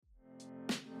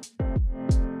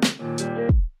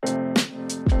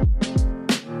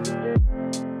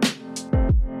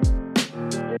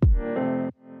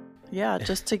yeah,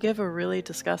 just to give a really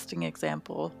disgusting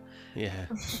example, Yeah.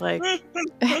 like,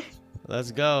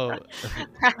 Let's go.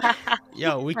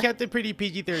 Yo, we kept it pretty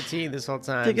PG-13 this whole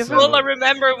time. give So a- Well, I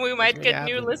remember we let's might make it get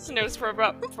new happen. listeners for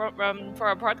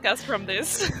our podcast from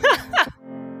this.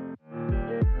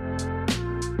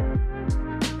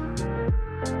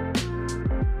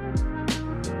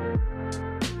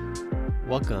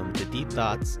 Welcome to Deep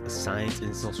Thoughts, Science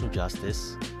and Social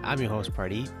Justice. I'm your host,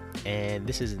 Pardeep, and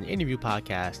this is an interview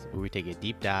podcast where we take a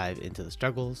deep dive into the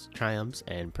struggles, triumphs,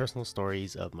 and personal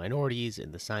stories of minorities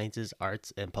in the sciences,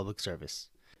 arts, and public service.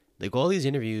 The goal of these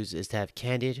interviews is to have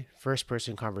candid,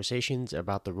 first-person conversations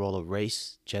about the role of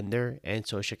race, gender, and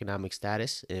socioeconomic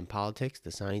status in politics,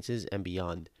 the sciences, and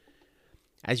beyond.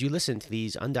 As you listen to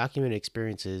these undocumented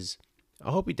experiences, I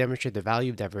hope you demonstrate the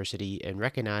value of diversity and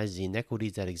recognize the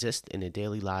inequities that exist in the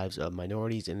daily lives of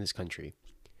minorities in this country.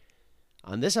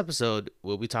 On this episode,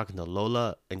 we'll be talking to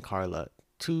Lola and Carla,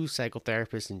 two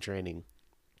psychotherapists in training.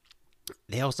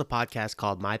 They host a podcast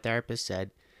called My Therapist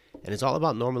Said, and it's all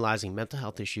about normalizing mental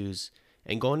health issues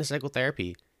and going to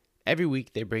psychotherapy. Every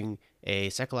week, they bring a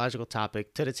psychological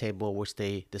topic to the table, which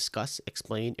they discuss,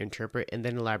 explain, interpret, and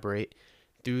then elaborate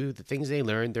through the things they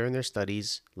learned during their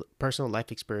studies, personal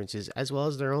life experiences, as well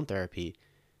as their own therapy.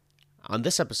 On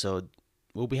this episode,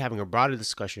 we'll be having a broader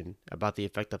discussion about the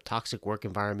effect of toxic work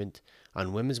environment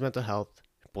on women's mental health,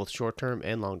 both short-term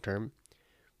and long-term.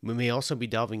 We may also be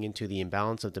delving into the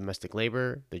imbalance of domestic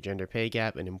labor, the gender pay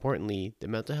gap, and importantly, the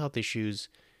mental health issues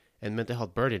and mental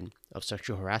health burden of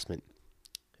sexual harassment.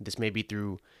 This may be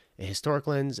through a historic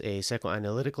lens, a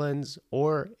psychoanalytic lens,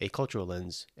 or a cultural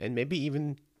lens, and maybe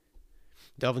even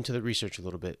delve into the research a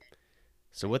little bit.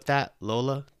 So with that,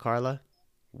 Lola, Carla,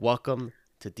 welcome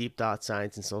to Deep Thought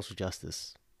Science and Social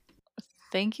Justice.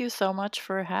 Thank you so much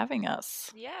for having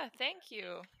us. Yeah, thank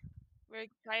you. We're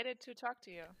excited to talk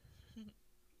to you.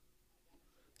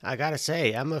 I gotta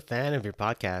say, I'm a fan of your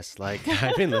podcast. Like,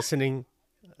 I've been listening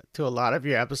to a lot of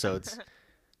your episodes.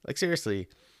 Like, seriously,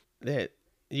 that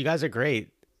you guys are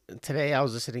great. Today, I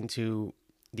was listening to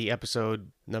the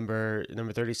episode number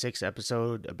 36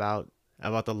 episode about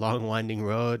the long winding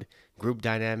road, group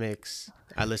dynamics.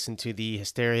 I listened to the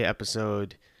hysteria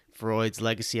episode, Freud's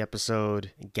legacy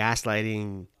episode,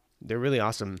 gaslighting. They're really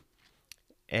awesome.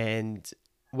 And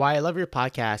why I love your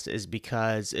podcast is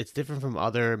because it's different from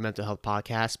other mental health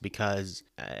podcasts because,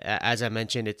 as I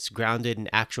mentioned, it's grounded in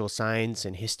actual science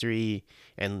and history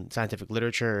and scientific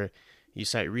literature. You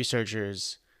cite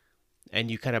researchers and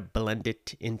you kind of blend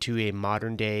it into a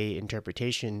modern day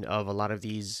interpretation of a lot of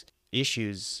these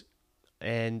issues.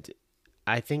 And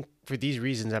I think for these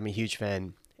reasons, I'm a huge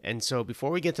fan. And so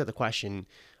before we get to the question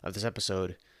of this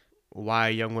episode, why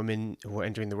are young women who are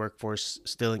entering the workforce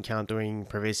still encountering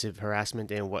pervasive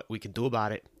harassment and what we can do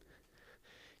about it,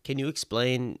 can you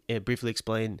briefly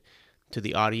explain to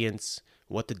the audience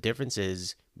what the difference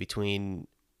is between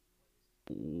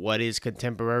what is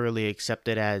contemporarily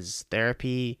accepted as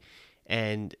therapy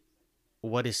and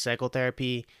what is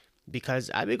psychotherapy?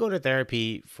 Because I've been going to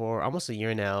therapy for almost a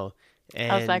year now. And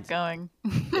How's that going?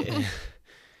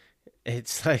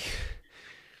 it's like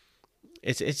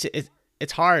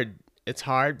it's hard. It's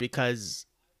hard because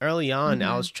early on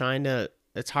I was trying to.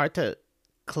 It's hard to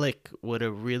click with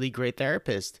a really great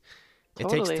therapist. It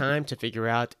takes Totally. time to figure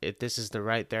out if this is the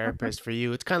right therapist for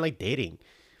you. It's kind of like dating.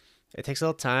 It takes a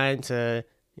little time to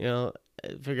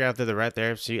figure out if they're the right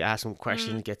therapist. So you ask them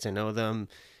questions, get to know them.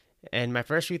 And my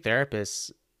first few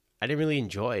therapists, I didn't really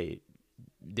enjoy.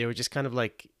 They were just kind of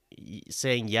like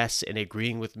saying yes and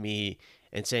agreeing with me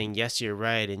and saying yes, you're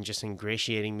right, and just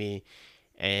ingratiating me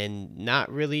and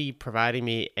not really providing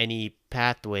me any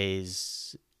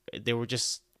pathways. They're only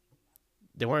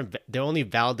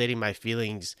validating my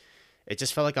feelings. It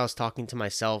just felt like I was talking to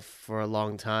myself for a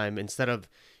long time instead of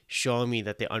showing me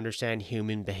that they understand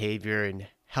human behavior and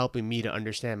helping me to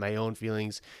understand my own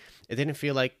feelings. It didn't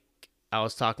feel like I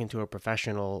was talking to a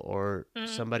professional or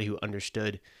somebody who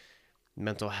understood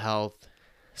mental health.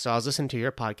 So I was listening to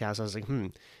your podcast. I was like,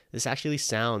 this actually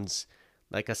sounds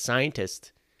like a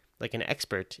scientist, like an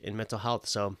expert in mental health.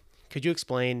 So could you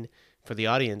explain for the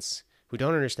audience who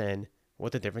don't understand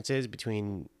what the difference is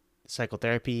between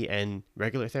psychotherapy and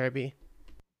regular therapy?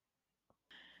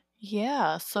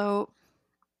 Yeah, so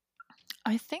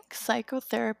I think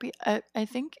psychotherapy, I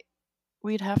think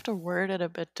we'd have to word it a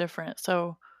bit different.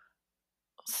 So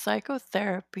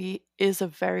psychotherapy is a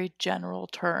very general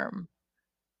term.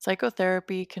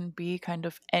 Psychotherapy can be kind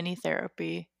of any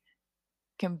therapy,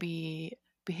 can be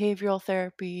behavioral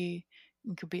therapy,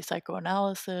 it could be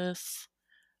psychoanalysis.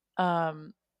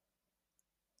 Um,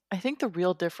 I think the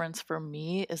real difference for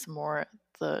me is more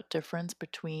the difference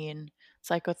between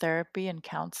psychotherapy and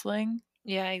counseling.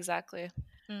 Yeah, exactly.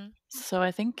 Mm. So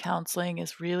I think counseling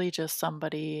is really just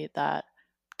somebody that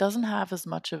doesn't have as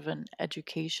much of an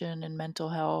education in mental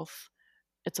health.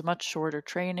 It's a much shorter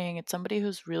training. It's somebody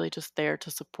who's really just there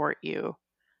to support you.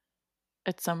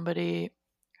 It's somebody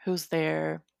who's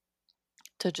there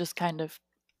to just kind of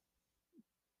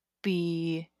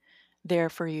be there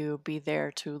for you, be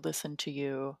there to listen to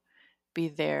you, be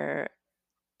there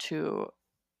to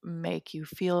make you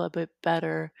feel a bit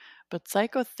better. But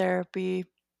psychotherapy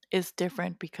is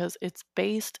different because it's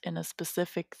based in a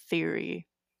specific theory.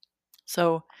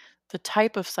 So, the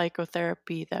type of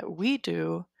psychotherapy that we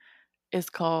do is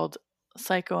called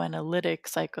psychoanalytic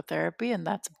psychotherapy, and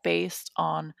that's based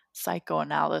on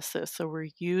psychoanalysis. So, we're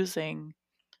using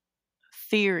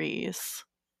theories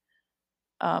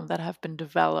that have been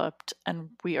developed,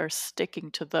 and we are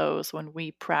sticking to those when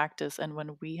we practice and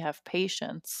when we have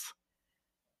patients.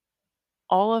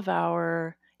 All of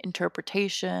our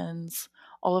interpretations,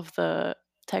 all of the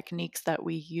techniques that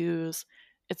we use,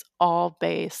 it's all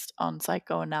based on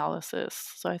psychoanalysis.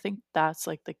 So I think that's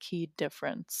like the key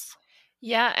difference.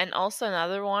 Yeah, and also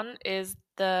another one is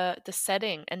the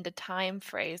setting and the time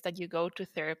phrase that you go to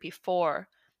therapy for.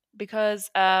 Because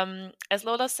as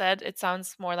Lola said, it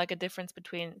sounds more like a difference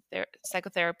between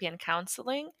psychotherapy and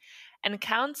counseling. And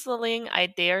counseling, I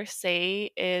dare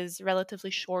say, is relatively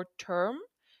short term.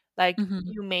 Like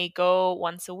Mhm. you may go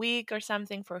once a week or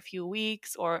something for a few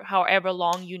weeks or however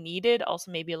long you need it,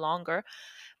 also maybe longer.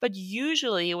 But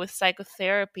usually with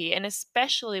psychotherapy and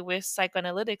especially with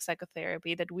psychoanalytic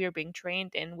psychotherapy that we're being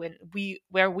trained in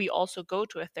where we also go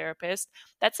to a therapist,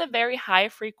 that's a very high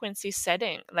frequency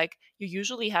setting. Like you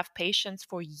usually have patients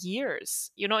for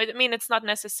years. I mean, it's not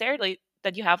necessarily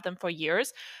that you have them for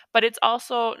years, but it's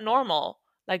also normal.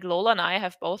 Like Lola and I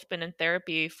have both been in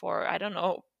therapy for, I don't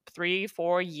know, 3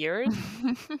 4 years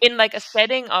in like a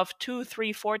setting of 2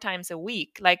 3 4 times a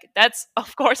week. Like that's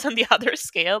of course on the other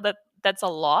scale, that's a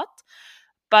lot,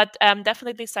 but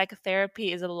definitely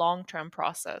psychotherapy is a long-term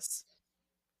process.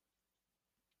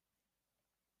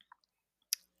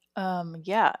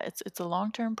 Yeah, it's a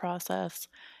long-term process,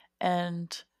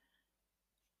 and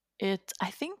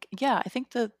I think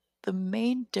the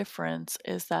main difference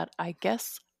is that I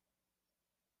guess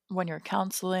when you're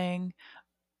counseling,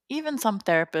 even some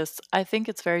therapists, I think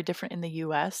it's very different in the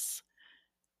US.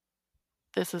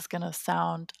 This is going to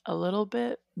sound a little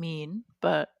bit mean,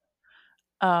 but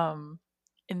um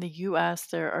in the US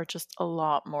there are just a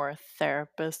lot more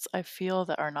therapists I feel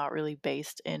that are not really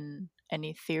based in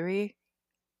any theory.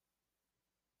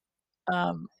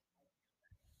 Um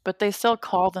but they still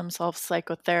call themselves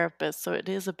psychotherapists, so it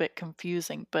is a bit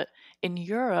confusing, but in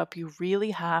Europe you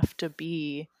really have to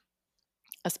be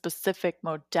a specific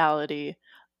modality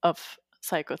of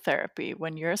psychotherapy.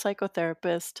 When you're a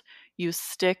psychotherapist, you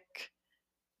stick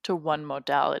to one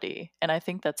modality. And I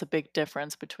think that's a big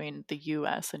difference between the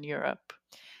US and Europe.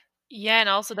 Yeah, and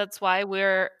also that's why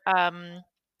we're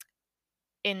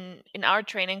in our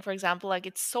training, for example, like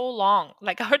it's so long.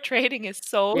 Like our training is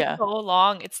Yeah. so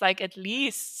long. It's like at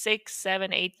least 6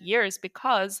 7 8 years,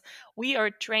 because we are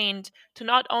trained to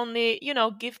not only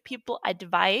give people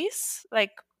advice,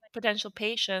 like potential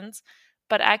patients,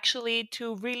 but actually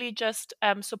to really just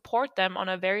support them on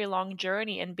a very long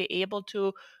journey and be able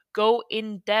to go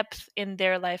in depth in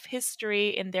their life history,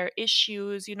 in their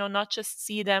issues, not just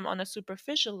see them on a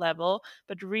superficial level,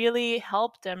 but really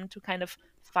help them to kind of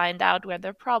find out where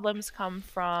their problems come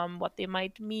from, what they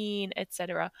might mean,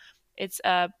 etc. It's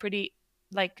pretty,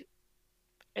 like,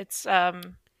 it's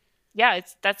yeah,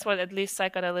 it's that's what at least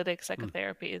psychoanalytic Mm.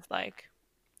 psychotherapy is like.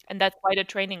 And that's why the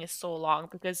training is so long,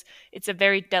 because it's a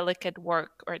very delicate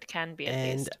work, or it can be at And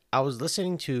least. I was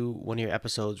listening to one of your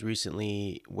episodes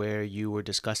recently where you were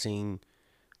discussing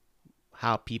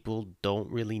how people don't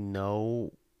really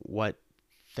know what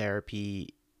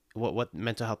therapy what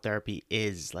mental health therapy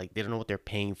is. Like they don't know what they're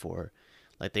paying for.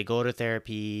 Like they go to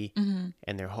therapy Mhm.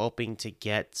 and they're hoping to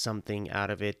get something out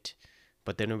of it,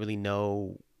 but they don't really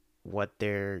know what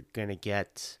they're going to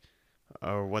get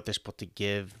or what they're supposed to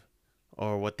give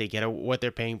or what they get or what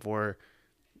they're paying for.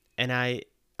 And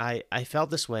I felt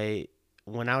this way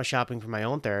when I was shopping for my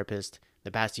own therapist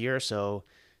the past year or so,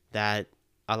 that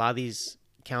a lot of these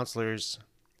counselors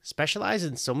specialize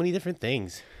in so many different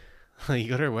things. You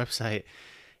go to their website: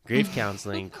 grief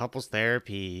counseling, couples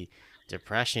therapy,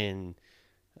 depression,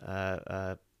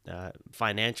 uh, uh,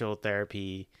 financial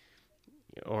therapy,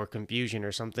 or confusion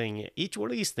or something. Each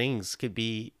one of these things could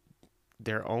be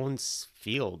their own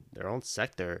field, their own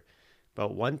sector,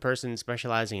 but one person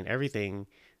specializing in everything.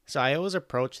 So I always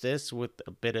approach this with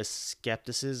a bit of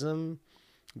skepticism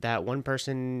that one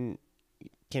person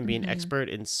can be an Mhm. expert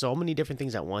in so many different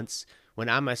things at once when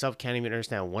I myself can't even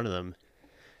understand one of them.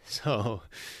 So,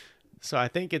 so I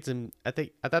think I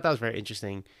thought that was very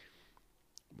interesting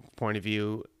point of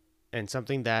view and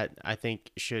something that I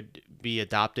think should be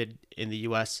adopted in the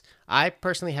US. I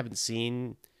personally haven't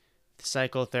seen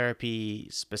psychotherapy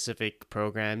specific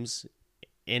programs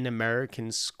in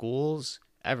American schools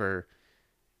ever.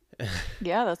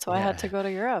 Yeah, that's why I had to Yeah, go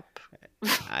to Europe.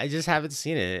 I just haven't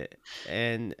seen it.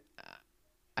 And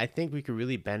I think we could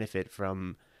really benefit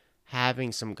from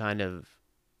having some kind of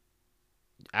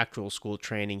actual school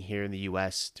training here in the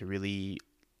US to really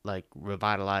like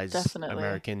revitalize Definitely.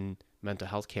 American mental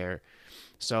health care.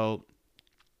 So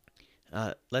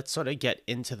let's sort of get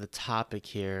into the topic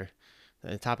here.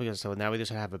 The topic is, so now we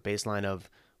just have a baseline of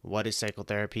what is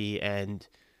psychotherapy and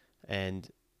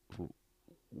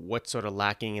what's sort of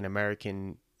lacking in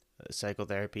American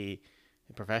psychotherapy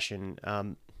profession.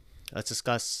 Let's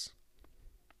discuss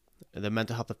the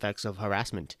mental health effects of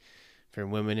harassment for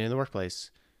women in the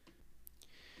workplace.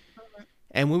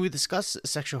 And when we discuss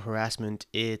sexual harassment,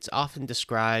 it's often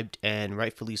described, and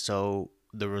rightfully so,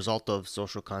 the result of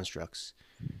social constructs.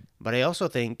 But I also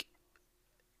think,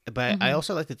 but I Mhm.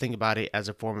 also like to think about it as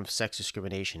a form of sex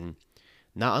discrimination,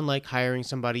 not unlike hiring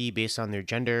somebody based on their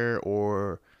gender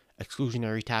or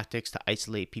exclusionary tactics to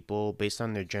isolate people based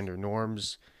on their gender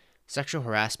norms. Sexual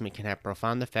harassment can have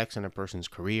profound effects on a person's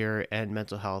career and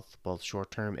mental health, both short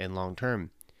term and long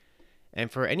term. And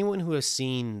for anyone who has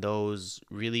seen those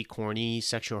really corny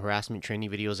sexual harassment training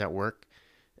videos at work,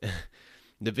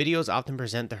 the videos often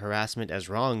present the harassment as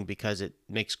wrong because it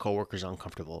makes coworkers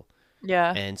uncomfortable.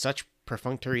 Yeah. And such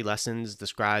perfunctory lessons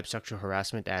describe sexual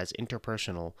harassment as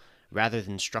interpersonal rather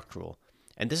than structural.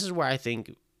 And this is where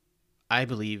I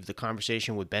believe the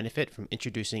conversation would benefit from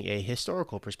introducing a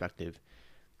historical perspective.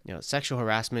 Sexual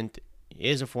harassment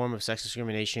is a form of sex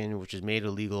discrimination which was made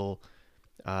illegal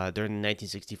during the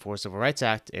 1964 Civil Rights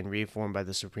Act and reaffirmed by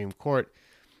the Supreme Court.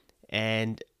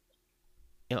 And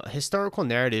historical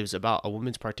narratives about a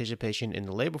woman's participation in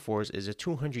the labor force is a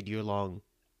 200-year-long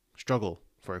struggle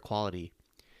for equality.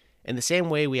 In the same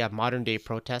way we have modern day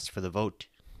protests for the vote,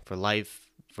 for life,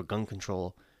 for gun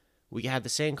control, we can have the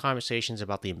same conversations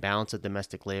about the imbalance of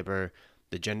domestic labor,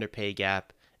 the gender pay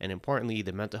gap, and importantly,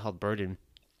 the mental health burden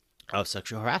of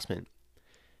sexual harassment.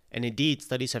 And indeed,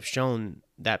 studies have shown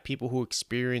that people who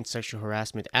experience sexual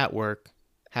harassment at work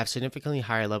have significantly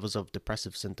higher levels of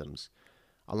depressive symptoms.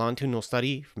 A longitudinal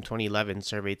study from 2011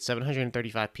 surveyed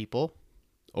 735 people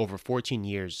over 14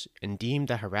 years and deemed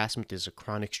that harassment is a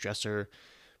chronic stressor,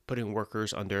 putting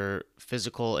workers under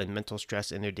physical and mental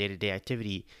stress in their day-to-day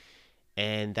activity,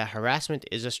 and that harassment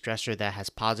is a stressor that has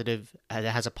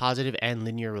a positive and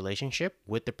linear relationship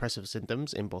with depressive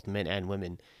symptoms in both men and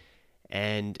women.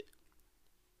 And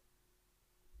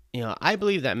I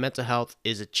believe that mental health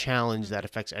is a challenge that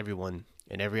affects everyone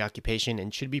in every occupation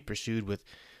and should be pursued with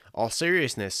all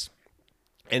seriousness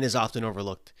and is often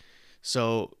overlooked.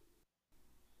 So,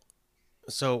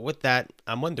 so with that,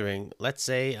 I'm wondering, let's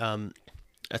say,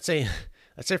 let's say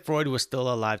Freud was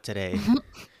still alive today,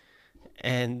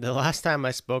 and the last time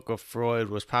I spoke of Freud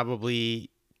was probably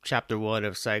chapter one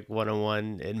of Psych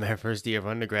 101 in my first year of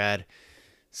undergrad.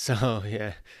 So,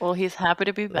 yeah, Well, he's happy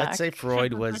to be let's say back.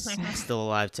 Freud was still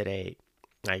alive today,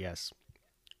 I guess.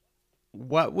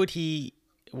 What would he,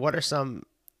 what are some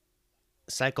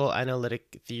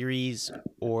psychoanalytic theories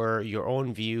or your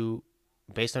own view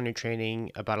based on your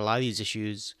training about a lot of these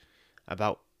issues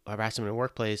about harassment in the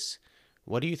workplace?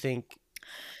 What do you think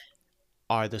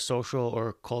are the social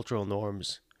or cultural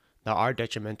norms that are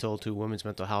detrimental to women's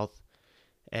mental health?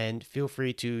 And feel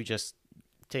free to just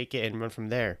take it and run from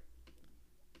there.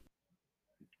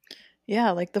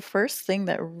 Yeah, like the first thing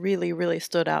that really, really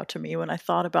stood out to me when I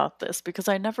thought about this, because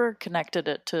I never connected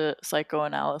it to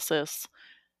psychoanalysis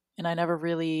and I never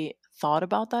really thought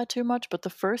about that too much. But the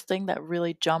first thing that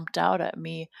really jumped out at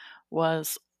me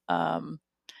was um,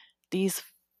 these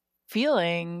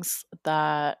feelings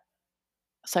that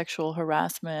sexual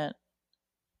harassment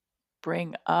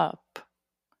bring up,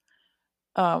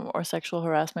 or sexual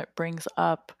harassment brings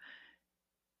up,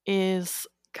 is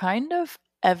kind of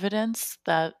evidence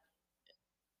that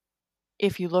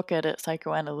if you look at it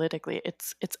psychoanalytically,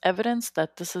 it's evidence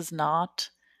that this is not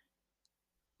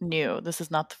new. This is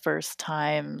not the first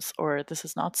times, or this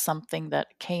is not something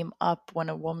that came up when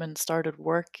a woman started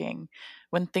working.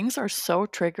 When things are so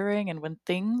triggering and when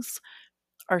things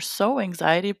are so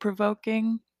anxiety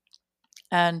provoking,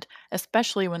 and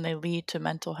especially when they lead to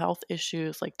mental health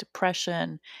issues like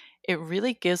depression, it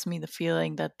really gives me the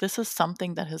feeling that this is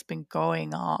something that has been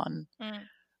going on Mm,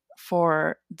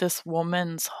 for this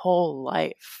woman's whole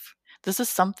life. this is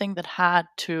something that had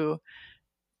to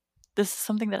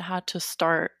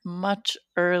start much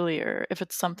earlier if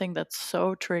it's something that's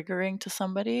so triggering to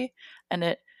somebody, and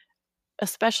it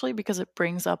especially because it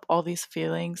brings up all these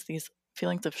feelings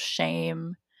of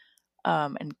shame,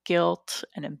 and guilt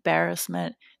and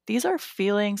embarrassment. These are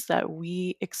feelings that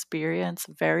we experience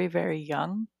very, very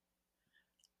young.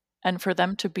 And for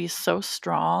them to be so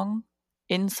strong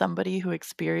in somebody who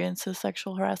experiences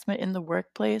sexual harassment in the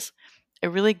workplace, it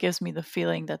really gives me the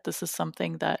feeling that this is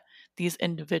something that these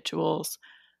individuals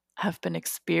have been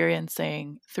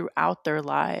experiencing throughout their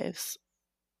lives,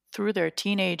 through their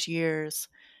teenage years,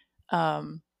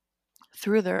 um,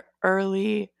 through their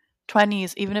early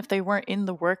 20s, even if they weren't in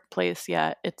the workplace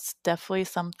yet. It's definitely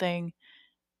something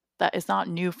that is not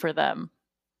new for them.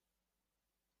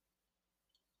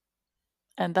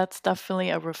 And that's definitely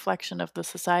a reflection of the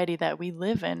society that we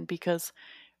live in, because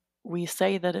we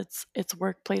say that it's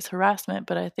workplace harassment,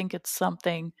 but I think it's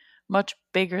something much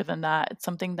bigger than that. It's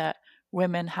something that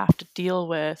women have to deal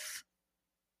with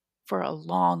for a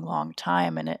long, long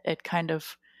time, and it kind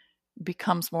of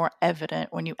becomes more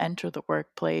evident when you enter the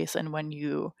workplace and when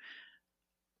you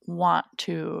want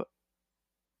to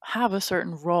have a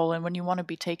certain role and when you want to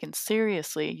be taken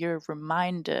seriously. You're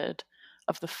reminded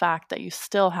of the fact that you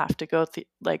still have to go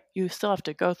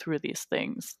through these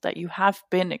things that you have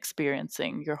been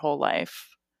experiencing your whole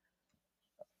life.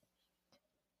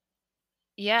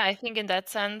 Yeah, I think in that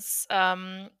sense,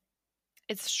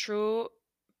 it's true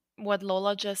what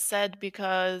Lola just said,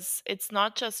 because it's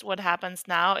not just what happens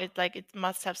now. It like it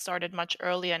must have started much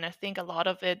earlier, and I think a lot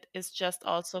of it is just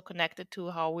also connected to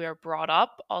how we are brought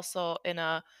up, also in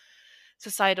a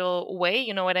societal way.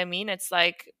 You know what I mean? It's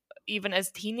like even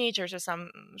as teenagers or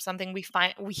something,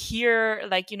 we hear,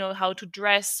 like, how to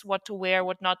dress, what to wear,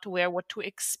 what not to wear, what to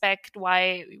expect,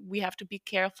 why we have to be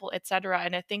careful, etc.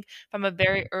 And I think from a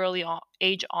very early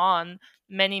age on,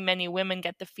 many women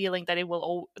get the feeling that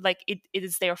it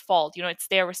is their fault. It's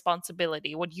their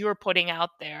responsibility. What you're putting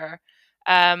out there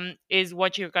is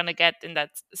what you're going to get in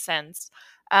that sense.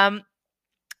 um,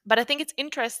 but I think it's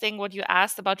interesting what you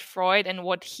asked about Freud and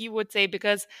what he would say,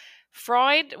 because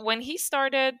Freud, when he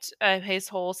started his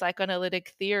whole psychoanalytic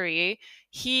theory,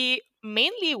 he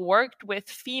mainly worked with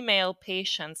female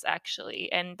patients,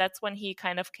 actually. And that's when he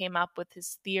kind of came up with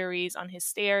his theories on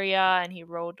hysteria, and he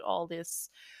wrote all this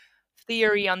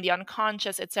theory on the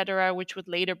unconscious, etc., which would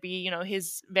later be,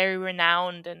 his very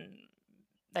renowned and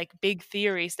like big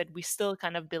theories that we still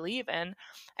kind of believe in.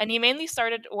 And he mainly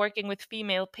started working with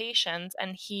female patients,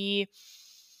 and he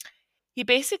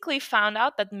basically found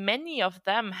out that many of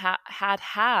them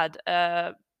had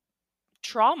a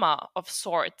trauma of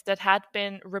sort that had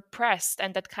been repressed,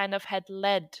 and that kind of had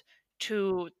led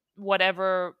to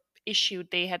whatever issue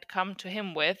they had come to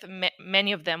him with.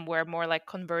 Many of them were more like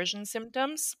conversion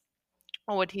symptoms,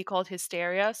 or what he called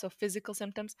hysteria, so physical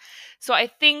symptoms. So I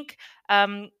think,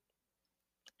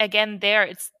 again, there,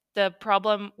 it's the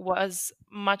problem was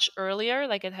much earlier.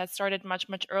 Like, it had started much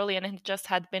earlier, and it just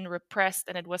had been repressed,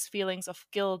 and it was feelings of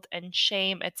guilt and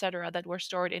shame, etc., that were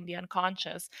stored in the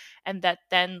unconscious, and that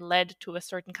then led to a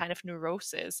certain kind of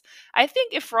neurosis. I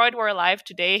think if Freud were alive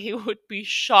today, he would be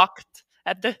shocked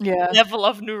at the Yeah, level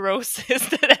of neurosis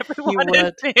that he everyone is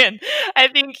would. in. I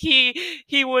think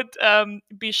he would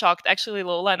be shocked. Actually,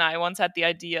 Lola and I once had the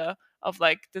idea of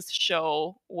like this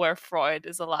show where Freud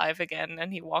is alive again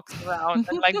and he walks around,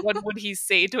 and like what would he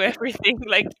say to everything?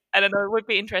 Like, I don't know, it would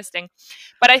be interesting.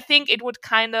 But I think it would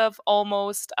kind of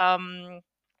almost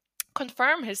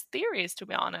confirm his theories, to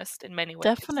be honest, in many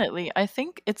ways. Definitely. I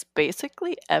think it's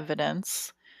basically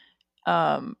evidence,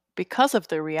 because of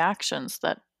the reactions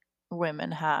that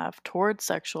women have towards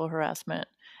sexual harassment.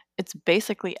 It's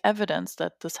basically evidence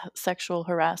that this sexual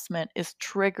harassment is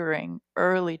triggering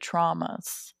early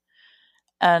traumas.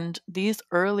 And these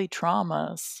early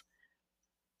traumas,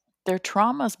 they're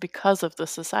traumas because of the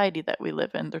society that we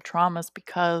live in. They're traumas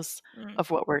because Mm. of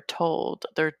what we're told.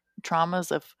 They're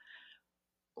traumas of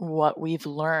what we've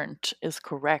learned is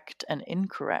correct and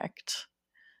incorrect.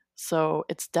 So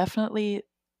it's definitely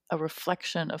a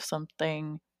reflection of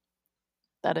something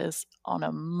that is on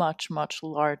a much, much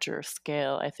larger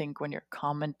scale. I think when you're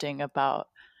commenting about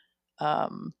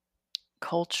um,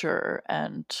 culture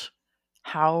and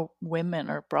how women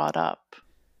are brought up.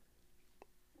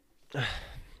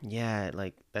 Yeah,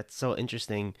 like that's so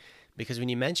interesting because when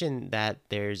you mention that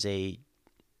there's a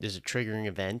triggering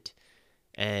event,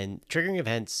 and triggering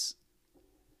events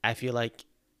I feel like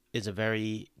is a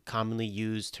very commonly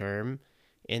used term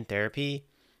in therapy,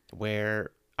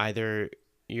 where either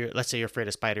let's say you're afraid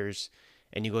of spiders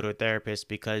and you go to a therapist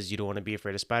because you don't want to be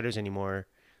afraid of spiders anymore,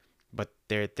 but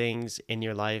there are things in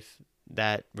your life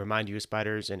that remind you of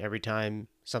spiders, and every time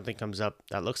something comes up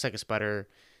that looks like a spider,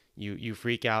 you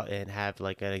freak out and have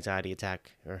like an anxiety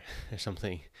attack or, or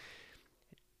something.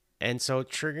 And so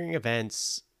triggering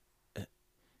events,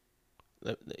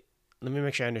 let, let me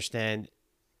make sure I understand.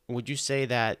 Would you say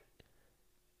that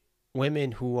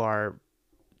women who are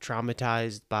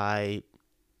traumatized by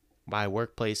a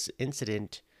workplace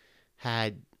incident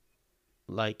had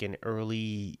like an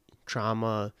early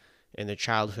trauma in their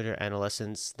childhood or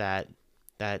adolescence that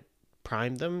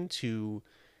primed them to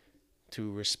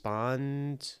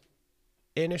respond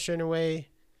in a certain way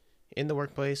in the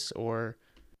workplace? Or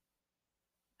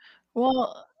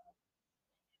Well,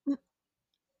 n-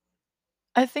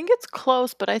 I think it's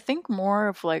close, but I think more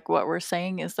of like what we're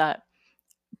saying is that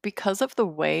because of the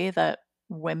way that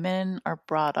women are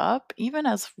brought up, even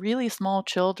as really small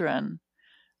children,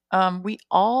 we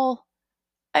all,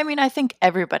 I mean, I think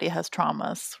everybody has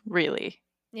traumas, really.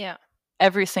 Yeah.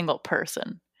 Every single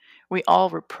person. We all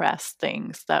repress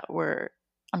things that were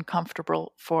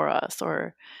uncomfortable for us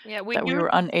or Yeah, we that we use were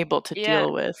unable to yeah,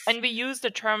 deal with. and we use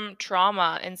the term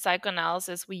trauma in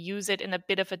psychoanalysis. We use it in a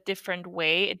bit of a different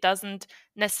way. It doesn't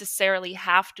necessarily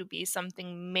have to be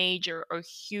something major or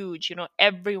huge. You know,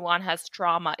 everyone has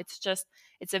trauma.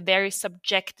 It's a very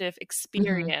subjective Mhm.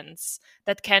 experience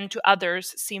that can to others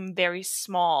seem very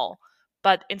small.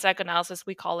 But in psychoanalysis,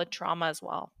 we call it trauma as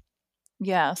well.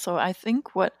 Yeah, so I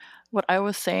think what I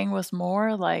was saying was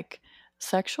more like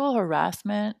sexual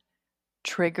harassment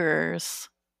triggers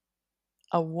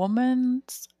a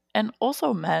woman's and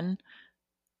also men.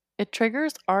 It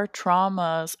triggers our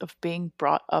traumas of being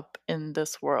brought up in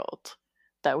this world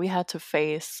that we had to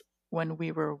face when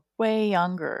we were way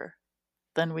younger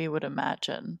than we would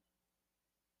imagine.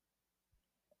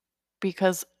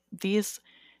 Because these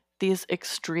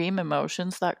extreme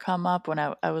emotions that come up when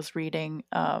I was reading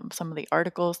some of the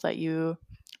articles that you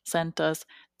sent us,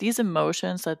 these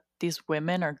emotions that these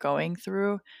women are going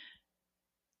through,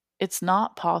 it's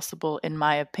not possible, in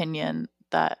my opinion,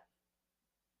 that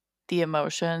the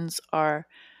emotions are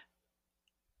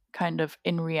kind of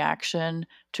in reaction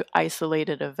to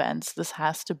isolated events. This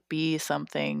has to be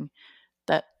something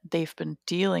that they've been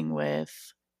dealing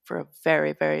with for a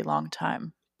very, very long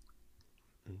time.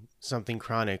 something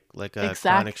chronic, like a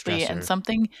chronic Exactly, and stressor.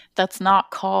 something that's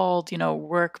not called,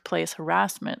 workplace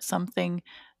harassment, something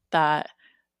that,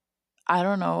 I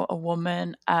don't know, a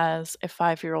woman as a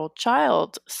 5-year-old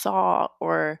child saw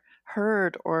or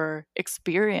heard or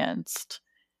experienced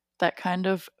that kind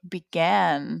of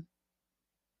began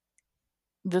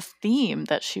this theme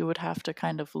that she would have to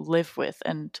kind of live with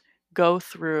and go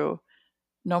through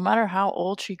no matter how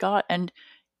old she got. And,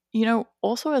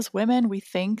 also as women, we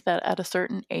think that at a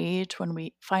certain age, when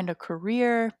we find a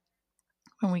career,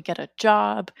 when we get a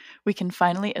job, we can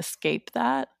finally escape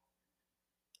that.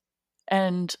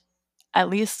 And at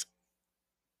least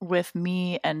with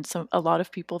me and a lot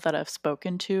of people that I've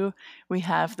spoken to, we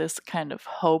have this kind of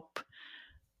hope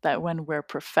that when we're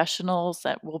professionals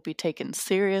that we'll be taken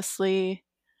seriously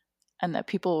and that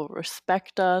people will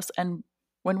respect us. And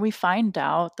when we find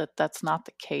out that that's not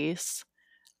the case,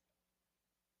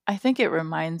 I think it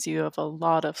reminds you of a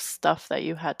lot of stuff that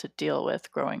you had to deal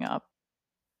with growing up.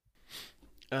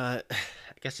 I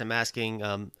guess I'm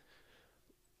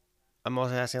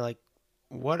also asking like,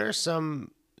 what are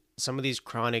some of these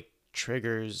chronic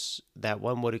triggers that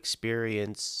one would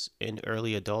experience in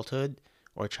early adulthood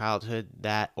or childhood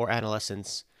that or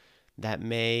adolescence that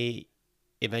may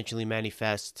eventually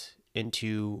manifest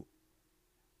into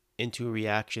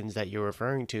reactions that you're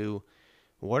referring to?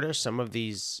 What are some of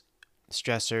these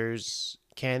stressors?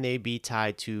 Can they be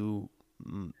tied to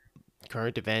mm,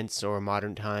 current events or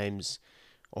modern times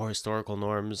or historical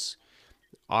norms?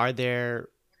 Are there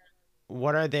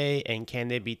What are they, and can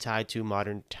they be tied to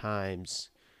modern times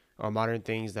or modern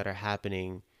things that are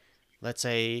happening? Let's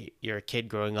say you're a kid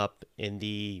growing up in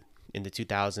the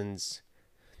 2000s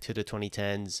to the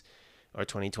 2010s or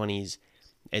 2020s,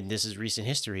 and this is recent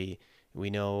history. We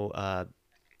know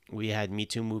we had Me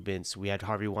Too movements, we had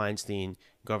Harvey Weinstein,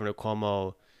 Governor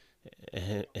Cuomo,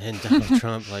 and Donald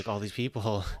Trump, like all these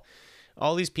people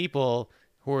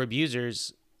who are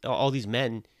abusers, all these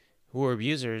men who are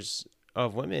abusers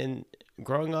of women,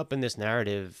 growing up in this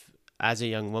narrative as a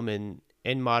young woman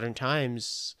in modern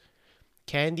times.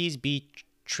 Can these be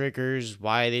triggers?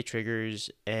 Why are they triggers?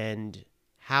 And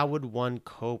how would one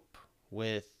cope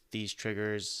with these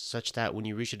triggers such that when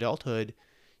you reach adulthood,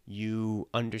 you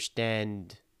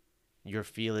understand your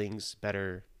feelings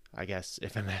better? I guess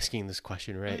if I'm asking this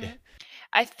question right. Mhm.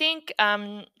 I think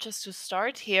just to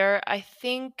start here, I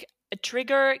think a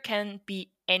trigger can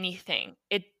be anything.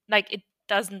 It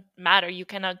doesn't matter. You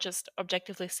cannot just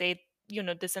objectively say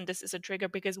this and this is a trigger,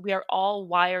 because we are all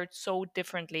wired so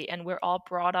differently and we're all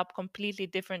brought up completely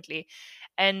differently.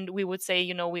 And we would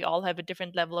say, we all have a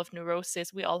different level of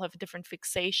neurosis, we all have different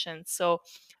fixations. So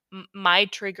my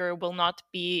trigger will not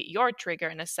be your trigger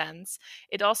in a sense.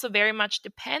 It also very much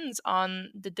depends on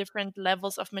the different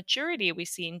levels of maturity we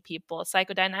see in people,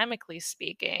 psychodynamically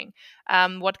speaking.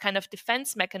 What kind of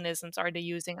defense mechanisms are they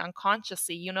using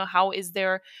unconsciously? How is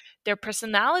their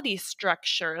personality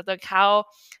structure? Like, how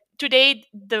today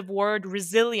the word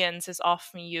resilience is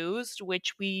often used,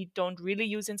 which we don't really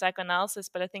use in psychoanalysis,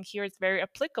 but I think here it's very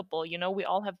applicable. We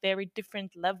all have very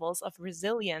different levels of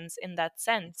resilience in that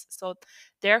sense. So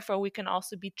therefore we can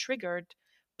also be triggered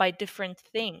by different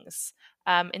things.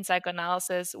 In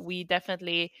psychoanalysis, we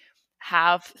definitely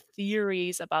have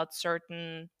theories about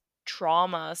certain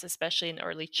traumas, especially in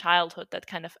early childhood, that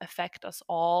kind of affect us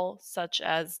all, such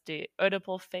as the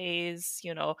Oedipal phase,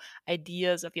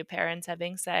 ideas of your parents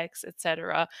having sex,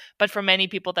 etc. But for many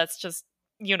people, that's just,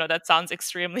 that sounds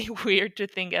extremely weird to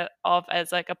think of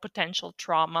as like a potential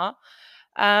trauma.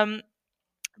 Um,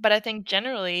 but I think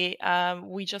generally,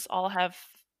 we just all have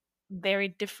very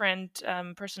different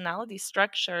personality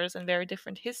structures and very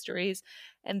different histories,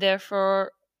 and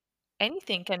therefore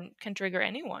anything can trigger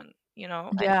anyone.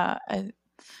 Yeah,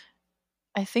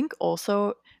 I think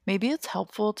also maybe it's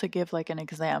helpful to give like an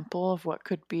example of what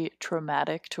could be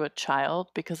traumatic to a child,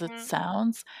 because it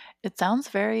Mm, sounds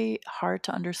very hard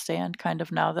to understand kind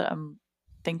of now that I'm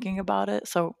thinking about it.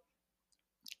 So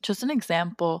just an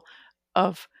example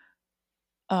of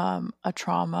a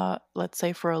trauma, let's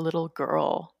say for a little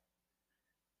girl.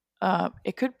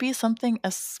 It could be something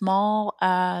as small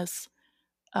as,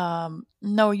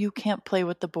 no, you can't play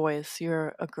with the boys.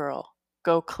 You're a girl.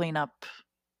 Go clean up.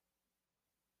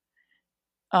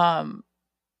 Um,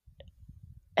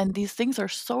 and these things are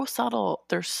so subtle.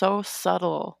 They're so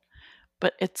subtle,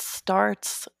 but it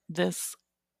starts this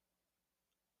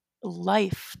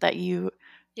life that you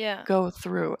yeah. go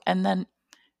through. And then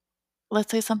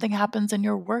let's say something happens in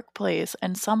your workplace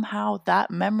and somehow that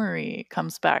memory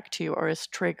comes back to you or is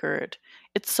triggered.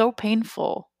 It's so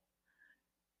painful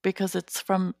because it's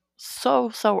from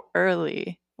so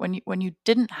early when you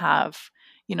didn't have,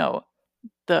 you know,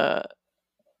 the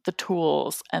the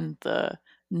tools and the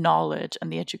knowledge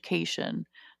and the education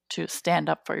to stand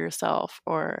up for yourself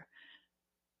or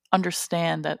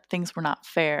understand that things were not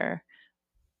fair.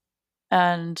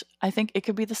 And I think it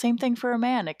could be the same thing for a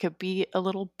man. It could be a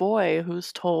little boy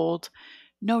who's told,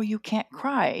 no, you can't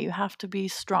cry. You have to be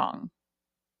strong.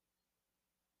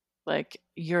 Like,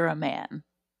 you're a man.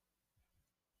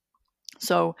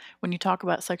 So, when you talk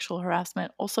about sexual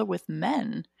harassment, also with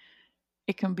men,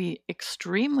 it can be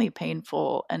extremely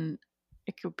painful and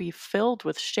it could be filled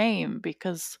with shame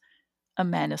because a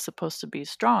man is supposed to be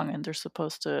strong and they're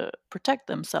supposed to protect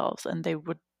themselves and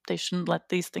they shouldn't let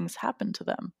these things happen to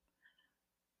them.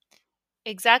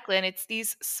 Exactly. And it's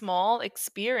these small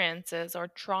experiences or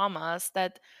traumas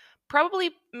that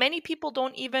probably many people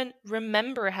don't even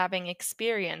remember having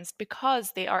experienced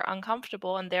because they are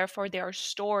uncomfortable and therefore they are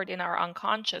stored in our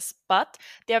unconscious. But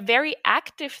they're very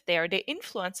active there. They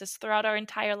influence us throughout our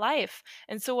entire life.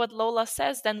 And so, what Lola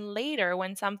says, then later,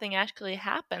 when something actually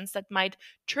happens that might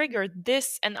trigger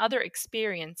this and other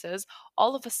experiences,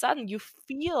 all of a sudden you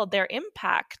feel their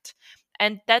impact.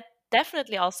 And that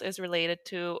definitely also is related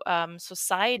to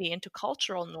society and to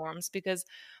cultural norms, because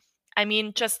I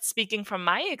mean, just speaking from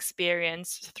my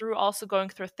experience through also going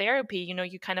through therapy,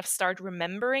 you kind of start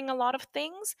remembering a lot of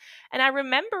things. And I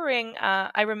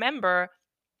remember,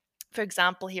 for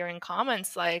example, hearing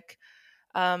comments like,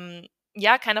 um,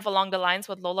 yeah, kind of along the lines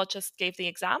what Lola just gave the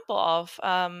example of,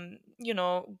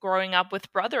 growing up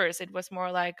with brothers. It was more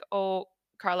like, oh,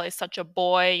 Carla is such a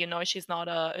boy, she's not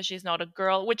a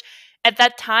girl, which at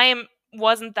that time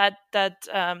wasn't that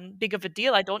big of a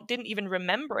deal. I didn't even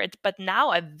remember it, but now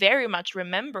I very much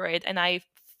remember it, and I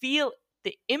feel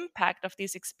the impact of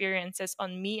these experiences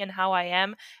on me and how I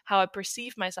am, how I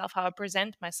perceive myself, how I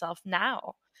present myself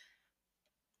now.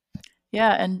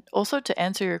 Yeah, and also to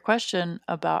answer your question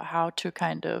about how to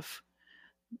kind of,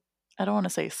 I don't want to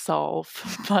say solve,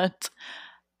 but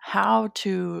how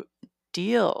to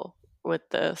deal with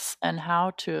this and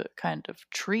how to kind of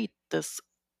treat this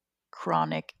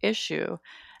chronic issue.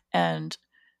 And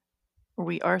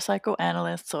we are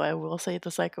psychoanalysts, so I will say the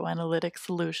psychoanalytic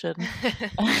solution.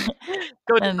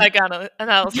 Go to And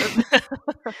psychoanalysis.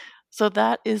 so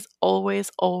that is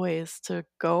always to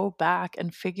go back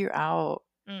and figure out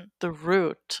Mm. the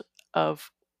root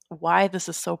of why this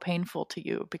is so painful to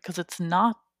you, because it's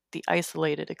not the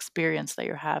isolated experience that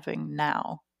you're having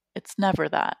now. It's never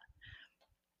that.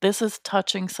 This is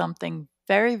touching something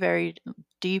very, very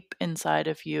deep inside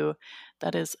of you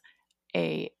that is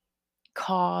a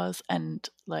cause and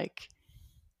like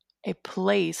a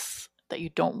place that you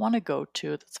don't want to go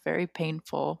to, that's very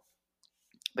painful,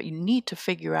 but you need to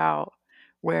figure out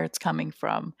where it's coming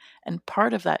from. And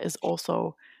part of that is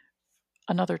also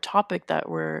another topic that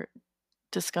we're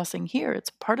discussing here. It's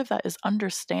part of that is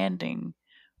understanding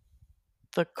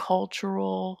the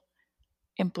cultural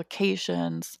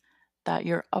implications that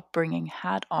your upbringing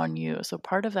had on you. So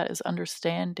part of that is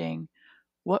understanding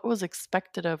what was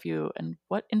expected of you and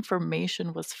what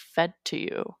information was fed to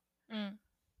you. Mm.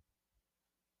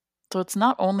 So it's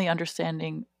not only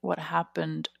understanding what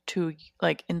happened to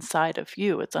like inside of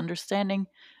you, it's understanding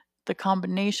the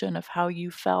combination of how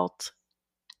you felt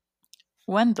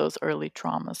when those early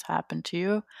traumas happened to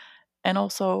you and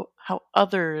also how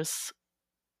others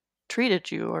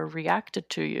treated you or reacted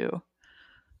to you.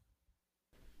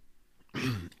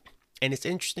 And it's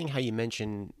interesting how you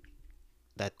mention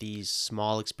that these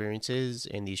small experiences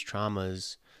and these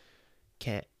traumas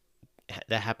can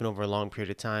that happen over a long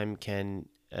period of time can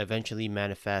eventually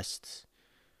manifest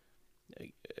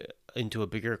into a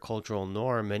bigger cultural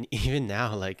norm. And even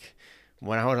now, like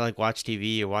when I would like watch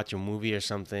TV or watch a movie or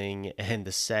something and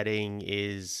the setting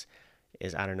is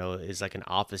I don't know, is like an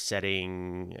office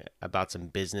setting about some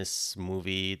business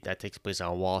movie that takes place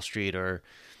on Wall Street, or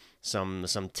some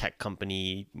tech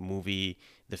company movie,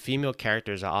 the female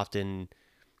characters are often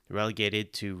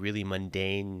relegated to really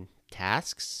mundane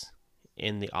tasks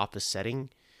in the office setting,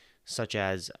 such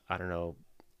as I don't know,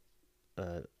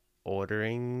 uh,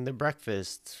 ordering the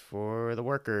breakfast for the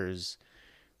workers,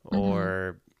 Mhm.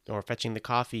 or fetching the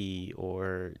coffee,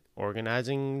 or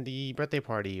organizing the birthday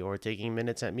party, or taking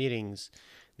minutes at meetings.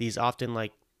 These often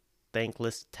like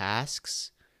thankless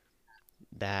tasks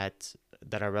that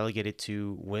are relegated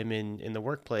to women in the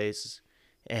workplace,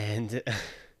 and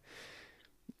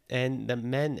and the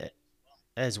men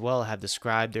as well have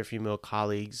described their female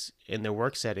colleagues in their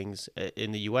work settings,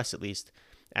 in the US at least,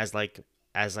 as like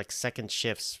second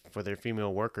shifts for their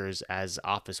female workers as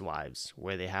office wives,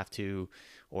 where they have to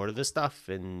order the stuff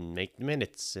and make the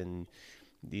minutes and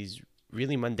these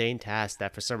really mundane tasks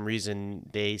that for some reason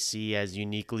they see as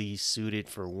uniquely suited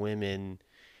for women.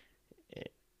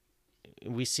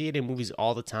 We see it in movies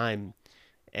all the time,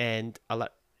 and a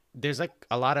lot there's like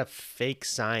a lot of fake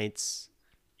science,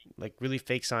 like really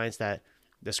fake science that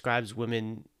describes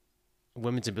women's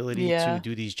ability to Yeah.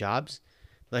 do these jobs.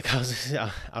 Like I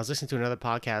was listening to another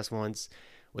podcast once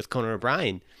with Conan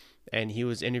O'Brien, and he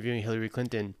was interviewing Hillary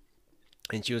Clinton,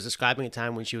 and she was describing a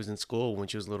time when she was in school when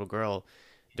she was a little girl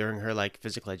during her like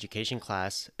physical education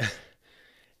class,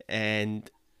 and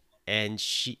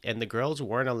the girls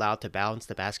weren't allowed to bounce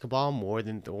the basketball more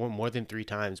than 3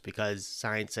 times because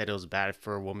science said it was bad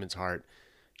for a woman's heart.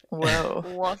 Whoa.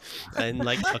 What? And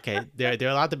like, okay, they're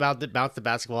allowed to bounce the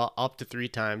basketball up to 3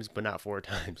 times, but not 4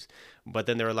 times. But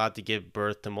then they're allowed to give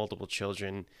birth to multiple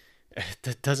children.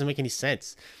 That doesn't make any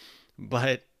sense.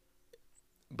 But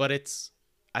it's,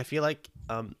 I feel like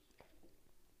uh,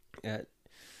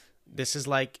 this is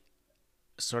like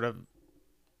sort of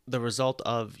the result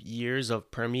of years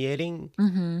of permeating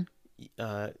Mhm.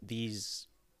 these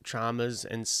traumas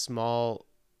and small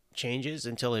changes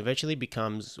until it eventually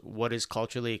becomes what is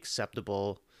culturally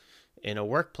acceptable in a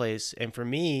workplace. And for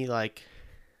me, like,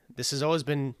 this has always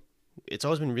been it's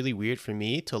always been really weird for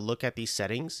me to look at these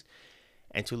settings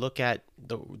and to look at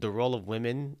the role of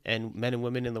women and men and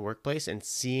women in the workplace, and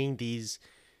seeing these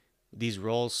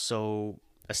roles so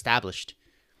established.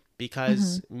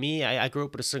 Because Mhm. me, I grew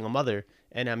up with a single mother,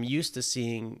 and I'm used to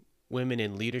seeing women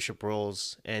in leadership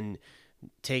roles and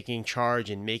taking charge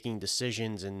and making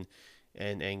decisions, and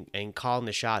calling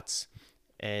the shots,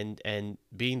 and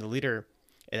being the leader.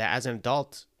 And as an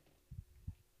adult,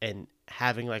 and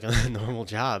having like a normal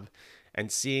job,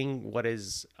 and seeing what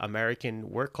is American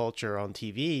work culture on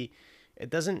TV, it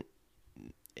doesn't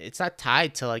it's not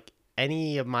tied to like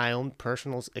any of my own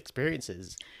personal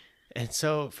experiences. And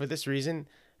so for this reason,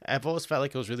 I've always felt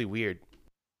like it was really weird.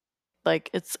 Like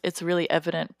it's really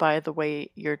evident by the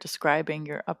way you're describing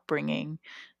your upbringing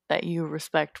that you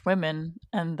respect women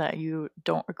and that you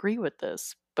don't agree with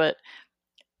this. But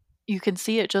you can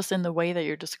see it just in the way that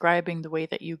you're describing the way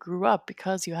that you grew up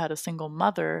because you had a single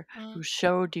mother who Mm.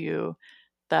 showed you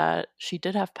that she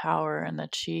did have power and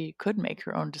that she could make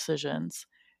her own decisions.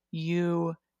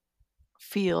 You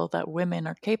feel that women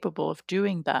are capable of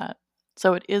doing that.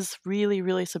 So it is really,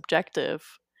 really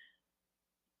subjective.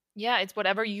 Yeah, it's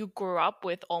whatever you grew up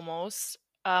with almost,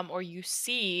 or you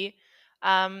see,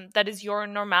 that is your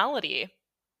normality,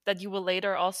 that you will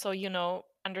later also,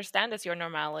 understand as your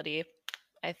normality,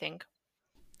 I think.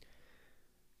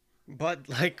 But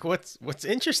like, what's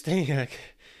interesting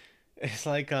is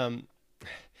like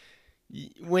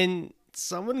when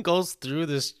someone goes through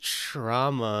this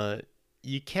trauma,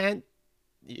 you can't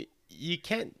you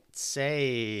can't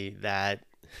say that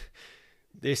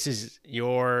this is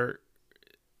your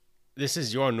this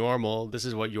is your normal. This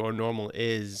is what your normal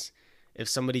is. If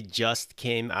somebody just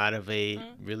came out of a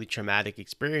Mm. really traumatic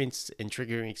experience and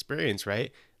triggering experience,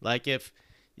 right? Like if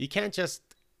you can't just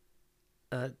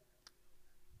uh,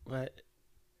 what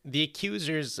the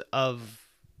accusers of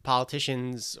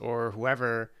politicians or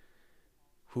whoever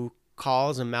who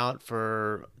calls them out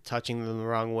for touching them the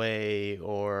wrong way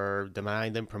or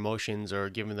denying them promotions or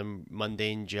giving them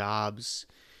mundane jobs,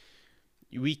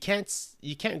 you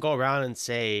can't go around and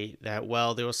say that,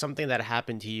 well, there was something that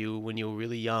happened to you when you were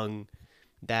really young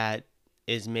that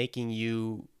is making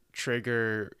you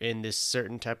trigger in this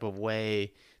certain type of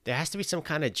way. There has to be some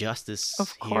kind of justice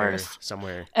Of here course.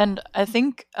 somewhere. And I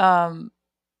think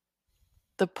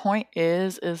the point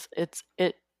is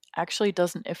it actually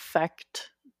doesn't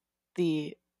affect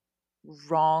the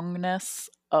wrongness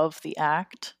of the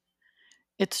act.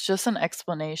 It's just an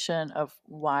explanation of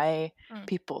why Mm.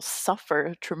 people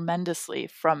suffer tremendously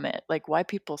from it, like why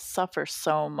people suffer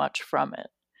so much from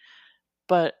it.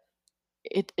 But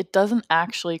it doesn't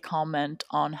actually comment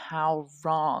on how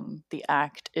wrong the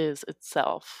act is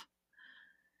itself.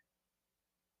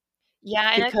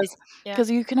 Yeah, and I think Because yeah. because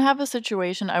you can have a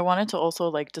situation. I wanted to also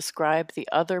like describe the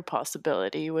other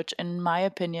possibility, which in my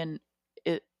opinion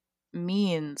it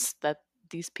means that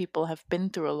these people have been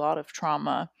through a lot of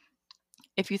trauma.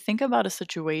 If you think about a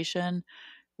situation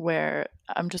where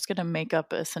I'm just going to make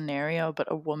up a scenario,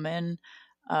 but a woman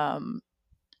um,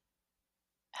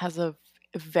 has a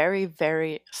very,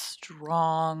 very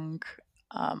strong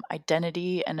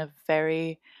identity and a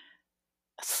very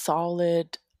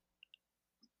solid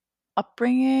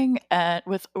upbringing and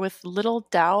with little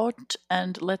doubt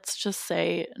and let's just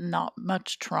say not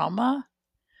much trauma.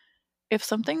 If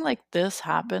something like this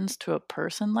happens to a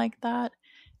person like that,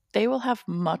 they will have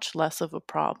much less of a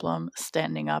problem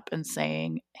standing up and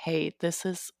saying, hey, this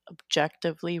is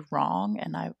objectively wrong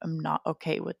and I am not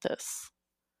okay with this.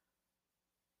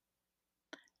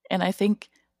 And I think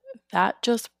that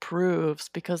just proves,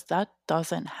 because that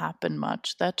doesn't happen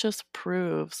much, that just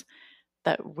proves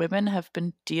that women have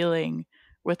been dealing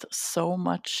with so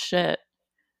much shit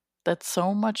that's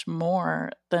so much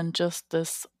more than just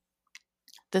this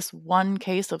one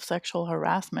case of sexual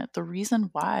harassment. The reason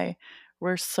why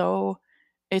we're so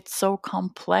it's so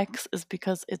complex is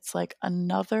because it's like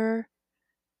another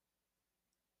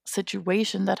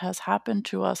situation that has happened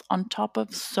to us on top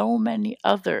of so many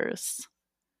others.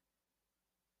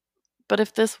 But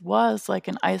if this was like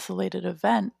an isolated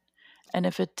event, and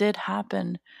if it did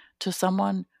happen to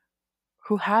someone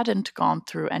who hadn't gone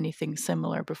through anything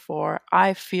similar before,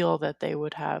 I feel that they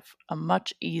would have a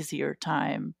much easier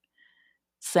time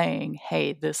saying,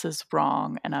 hey, this is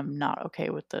wrong and I'm not okay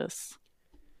with this.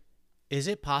 Is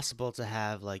it possible to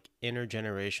have like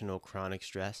intergenerational chronic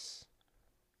stress?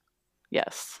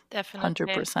 Yes, Definitely.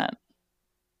 100%.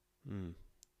 Hmm.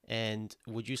 And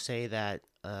would you say that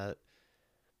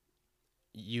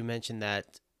you mentioned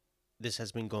that this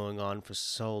has been going on for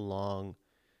so long,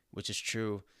 which is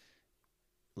true.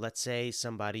 Let's say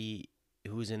somebody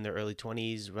who's in their early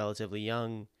 20s, relatively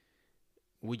young,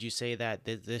 would you say that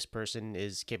this person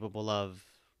is capable of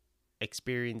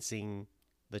experiencing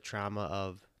the trauma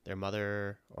of their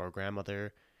mother or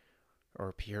grandmother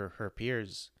or her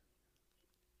peers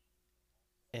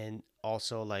and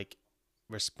also like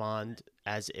respond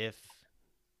as if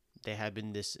they have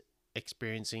been this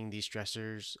experiencing these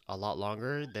stressors a lot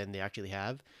longer than they actually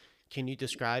have? Can you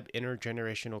describe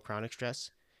intergenerational chronic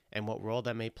stress and what role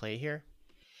that may play here?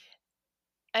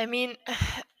 I mean,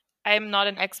 I'm not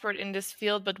an expert in this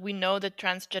field, but we know that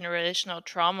transgenerational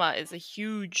trauma is a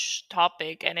huge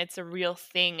topic and it's a real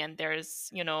thing. And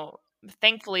there's,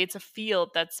 thankfully, it's a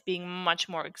field that's being much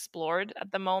more explored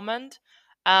at the moment.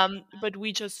 But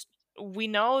we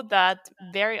know that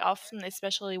very often,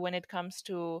 especially when it comes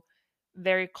to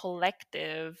very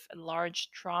collective, large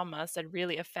traumas that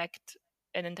really affect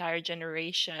an entire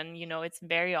generation, it's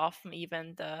very often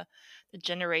even the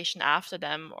generation after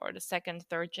them or the second,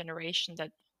 third generation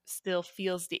that still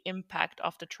feels the impact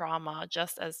of the trauma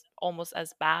just as almost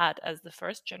as bad as the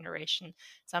first generation,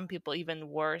 some people even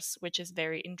worse, which is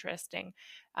very interesting.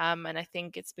 And I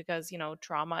think it's because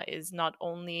trauma is not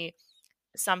only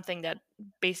something that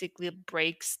basically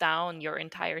breaks down your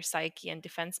entire psyche and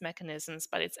defense mechanisms,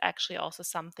 but it's actually also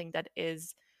something that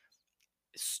is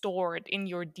stored in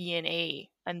your DNA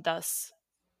and thus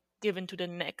given to the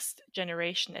next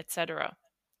generation, etc.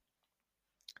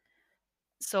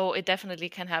 So it definitely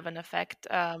can have an effect,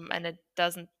 and it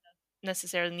doesn't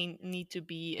necessarily need to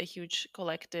be a huge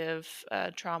collective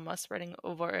trauma spreading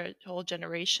over a whole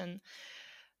generation.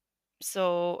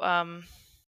 So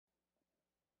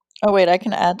Oh wait, I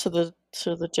can add to the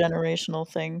generational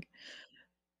thing.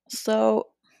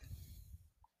 So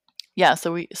yeah,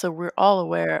 so we're all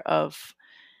aware of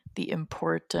the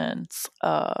importance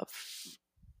of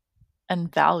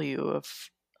and value of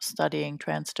studying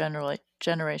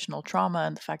transgenerational trauma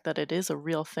and the fact that it is a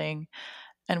real thing.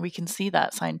 And we can see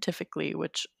that scientifically,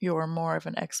 which you're more of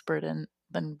an expert in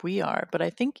than we are. But I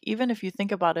think even if you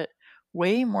think about it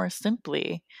way more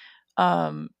simply,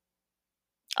 um,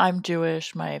 I'm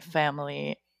Jewish, my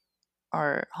family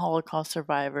are Holocaust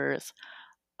survivors.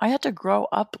 I had to grow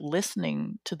up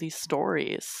listening to these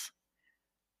stories.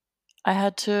 I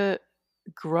had to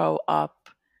grow up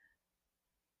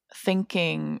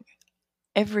thinking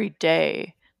every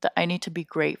day that I need to be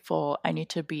grateful, I need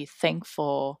to be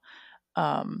thankful.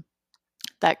 Um,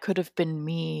 that could have been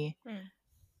me. mm,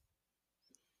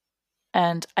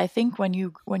 And I think when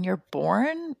you're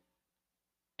born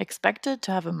expected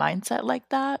to have a mindset like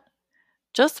that,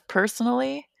 just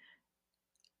personally,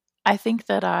 I think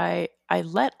that I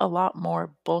let a lot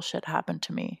more bullshit happen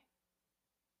to me.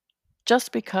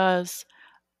 Just because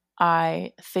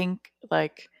I think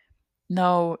like,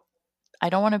 no, I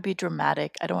don't want to be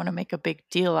dramatic. I don't want to make a big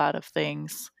deal out of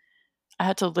things. I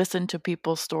had to listen to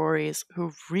people's stories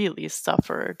who really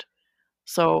suffered.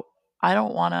 So I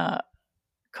don't want to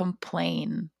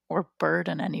complain or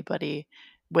burden anybody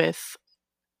with,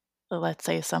 let's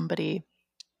say, somebody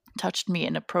touched me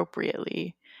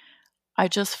inappropriately. I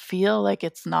just feel like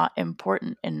it's not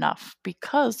important enough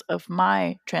because of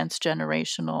my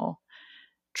transgenerational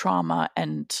trauma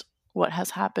and what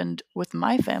has happened with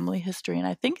my family history. And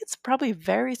I think it's probably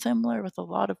very similar with a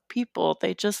lot of people.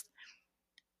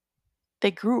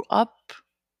 They grew up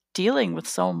dealing with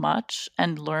so much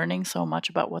and learning so much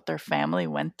about what their family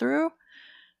went through.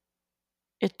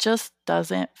 It just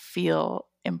doesn't feel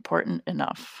important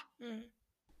enough. mm,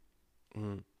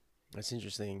 Mm, that's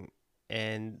interesting,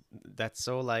 and that's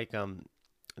so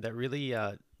that really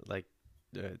like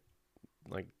uh,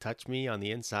 like touched me on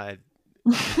the inside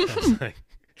because like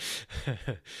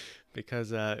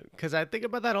because I think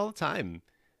about that all the time.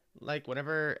 Like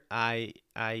whenever I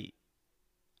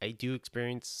do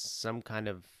experience some kind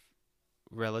of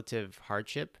relative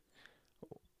hardship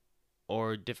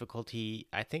or difficulty,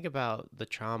 I think about the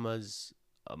traumas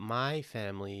my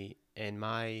family and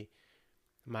my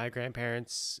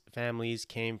grandparents' families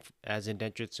came as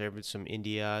indentured servants from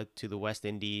India to the West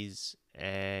Indies,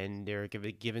 and they were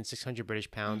given 600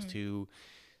 British pounds mm, to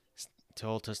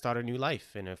start a new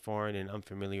life in a foreign and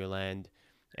unfamiliar land,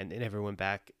 and they never went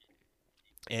back.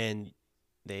 And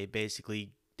they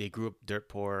grew up dirt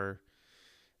poor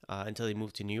until they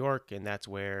moved to New York, and that's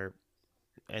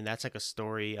like a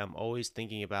story I'm always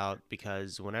thinking about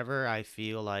because whenever I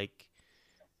feel like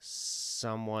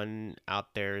someone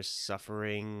out there is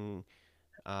suffering,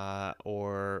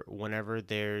 or whenever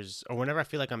I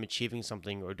feel like I'm achieving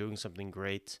something or doing something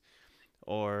great,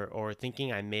 or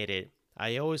thinking I made it,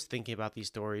 I always think about these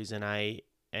stories, and I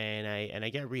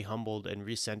get rehumbled and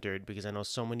recentered because I know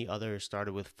so many others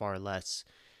started with far less,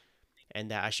 and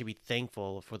that I should be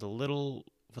thankful for the little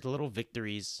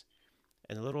victories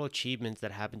and the little achievements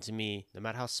that happen to me, no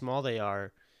matter how small they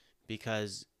are,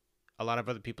 because a lot of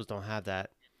other people don't have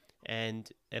that.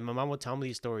 And my mom would tell me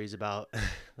these stories about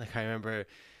like I remember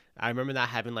not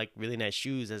having like really nice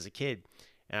shoes as a kid.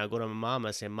 And I'll go to my mom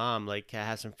and say, Mom, like, can I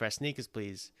have some fresh sneakers,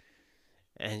 please?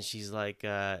 And she's like,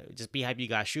 just be happy you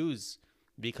got shoes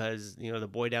because, the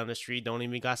boy down the street don't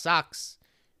even got socks.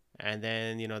 And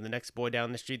then, the next boy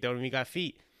down the street don't even got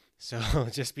feet. So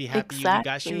just be happy you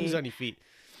got shoes Exactly. on your feet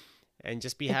and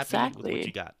just be happy with what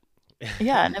you Exactly. got.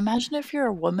 Yeah, and imagine if you're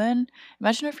a woman.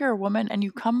 Imagine if you're a woman and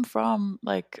you come from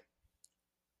like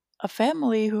a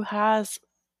family who has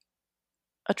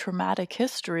a traumatic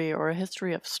history or a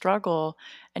history of struggle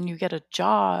and you get a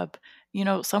job.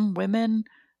 Some women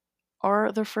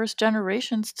are the first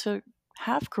generations to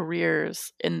have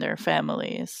careers in their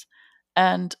families.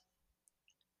 And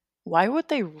why would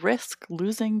they risk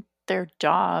losing their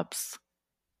jobs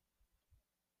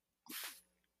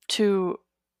to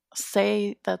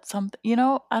say that something, I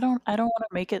don't want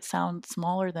to make it sound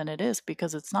smaller than it is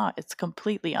because it's not. It's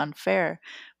completely unfair.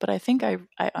 But I think I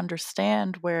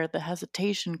understand where the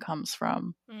hesitation comes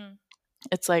from. mm,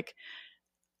 It's like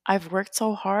I've worked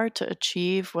so hard to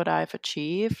achieve what I've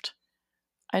achieved.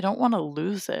 I don't want to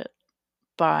lose it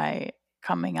by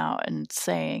coming out and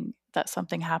saying that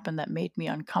something happened that made me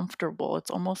uncomfortable.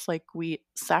 It's almost like we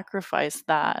sacrifice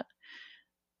that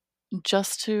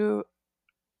just to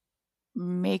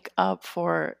make up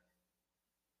for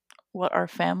what our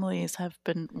families have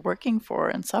been working for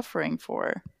and suffering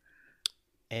for.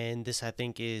 And this, I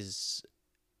think, is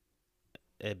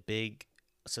a big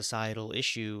societal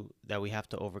issue that we have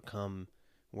to overcome,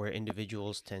 where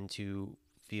individuals tend to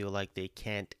feel like they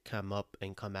can't come up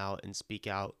and come out and speak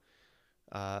out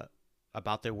uh,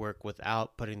 about their work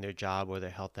without putting their job or their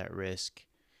health at risk,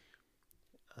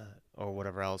 or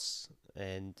whatever else.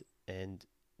 And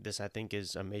this, I think,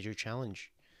 is a major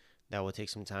challenge that will take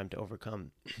some time to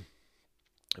overcome,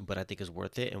 but I think is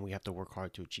worth it, and we have to work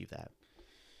hard to achieve that.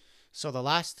 So the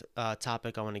last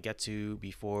topic I want to get to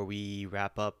before we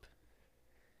wrap up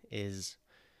is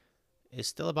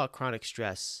still about chronic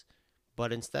stress,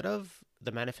 but instead of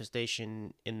the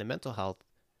manifestation in the mental health,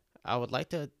 I would like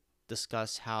to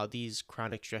discuss how these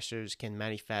chronic stressors can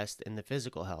manifest in the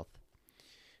physical health,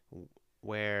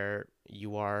 where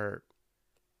you are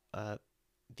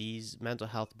these mental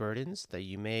health burdens that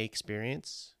you may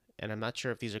experience. And I'm not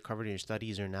sure if these are covered in your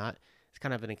studies or not. It's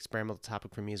kind of an experimental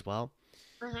topic for me as well,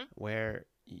 Mm-hmm. where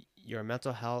your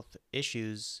mental health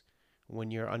issues,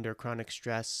 when you're under chronic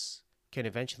stress, can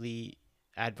eventually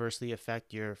adversely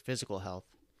affect your physical health.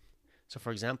 So,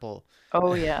 for example,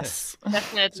 Oh, yes.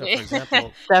 so for Definitely.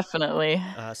 example, Definitely.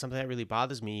 something that really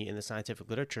bothers me in the scientific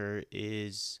literature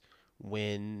is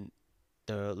when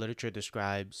the literature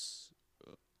describes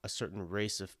a certain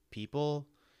race of people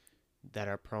that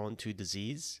are prone to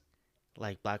disease,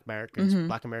 like Black Americans. Hmm.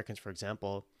 Black Americans, for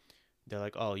example, they're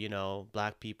like, oh,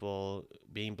 Black people,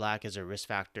 being Black is a risk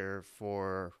factor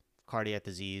for cardiac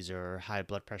disease or high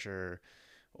blood pressure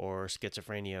or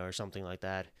schizophrenia or something like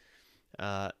that.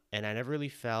 And I never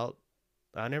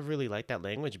really liked that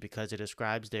language because it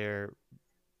describes their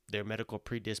medical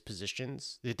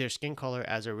predispositions, their skin color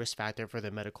as a risk factor for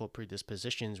their medical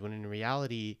predispositions, when in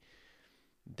reality,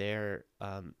 their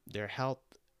health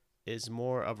is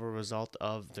more of a result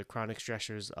of the chronic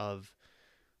stressors of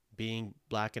being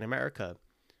Black in America,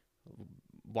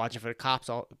 watching for the cops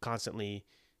constantly,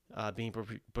 being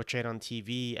portrayed on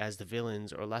TV as the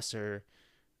villains or lesser,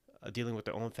 dealing with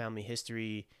their own family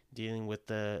history, dealing with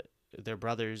their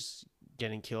brothers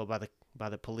getting killed by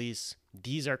the police.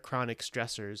 These are chronic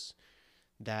stressors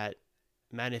that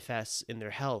manifests in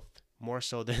their health more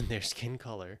so than their skin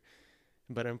color.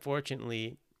 But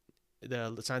unfortunately,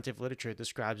 the scientific literature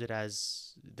describes it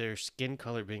as their skin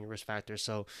color being a risk factor.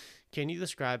 So, can you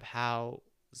describe how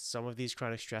some of these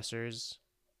chronic stressors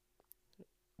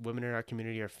women in our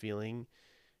community are feeling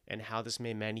and how this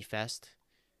may manifest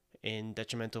in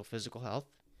detrimental physical health?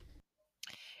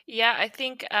 Yeah, I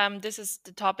think this is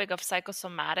the topic of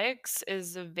psychosomatics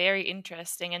is very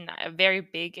interesting and very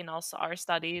big in also our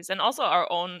studies and also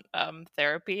our own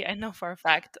therapy. I know for a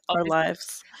fact, Our obviously,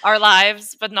 lives. our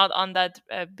lives, but not on that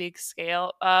big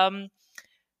scale.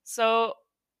 So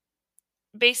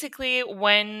basically,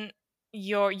 when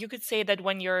you could say that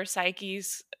when your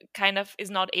psyche's kind of is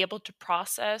not able to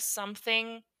process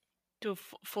something to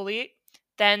fully,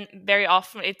 then very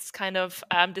often it's kind of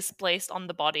displaced on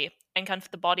the body, and kind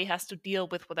of the body has to deal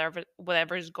with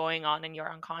whatever is going on in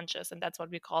your unconscious, and that's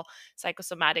what we call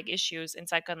psychosomatic issues in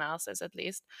psychoanalysis, at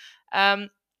least. Um,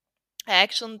 I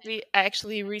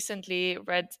actually recently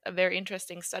read a very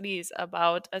interesting studies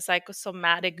about a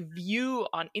psychosomatic view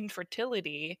on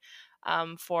infertility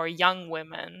for young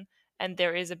women. And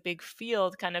there is a big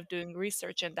field kind of doing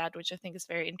research in that, which I think is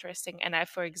very interesting. And I,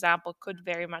 for example, could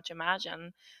very much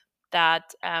imagine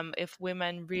that if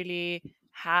women really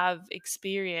have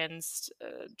experienced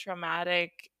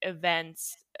traumatic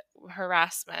events,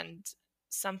 harassment,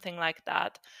 something like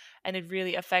that, and it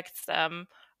really affects them,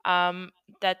 um,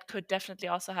 that could definitely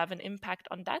also have an impact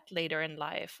on that later in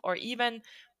life, or even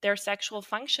their sexual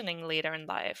functioning later in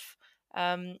life.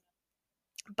 Um,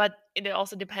 but it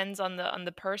also depends on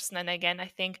the person, and again, I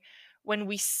think when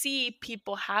we see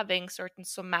people having certain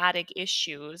somatic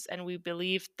issues and we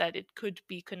believe that it could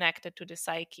be connected to the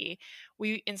psyche,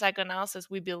 we in psychoanalysis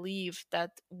we believe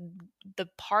that the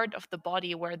part of the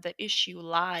body where the issue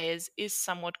lies is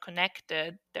somewhat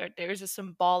connected. There is a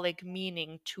symbolic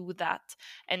meaning to that,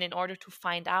 and in order to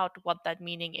find out what that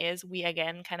meaning is, we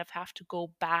again kind of have to go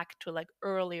back to like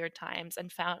earlier times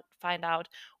and find out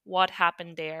what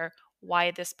happened there,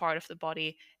 why this part of the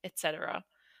body, etc.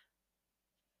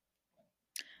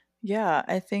 Yeah,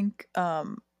 I think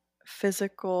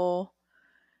physical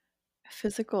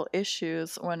physical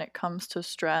issues when it comes to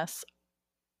stress,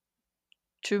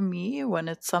 to me, when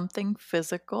it's something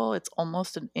physical, it's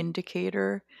almost an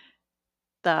indicator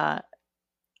that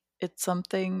it's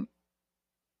something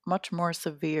much more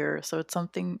severe. So it's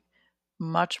something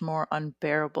much more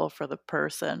unbearable for the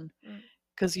person. Mm.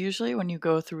 Because usually when you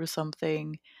go through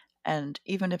something, and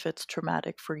even if it's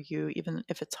traumatic for you, even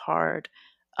if it's hard,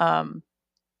 um,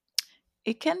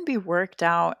 it can be worked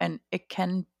out and it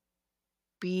can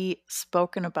be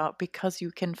spoken about because you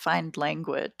can find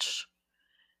language.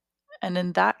 And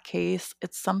in that case,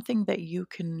 it's something that you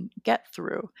can get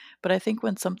through. But I think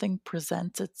when something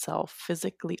presents itself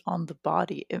physically on the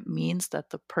body, it means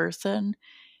that the person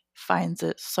finds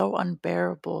it so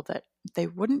unbearable that they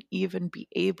wouldn't even be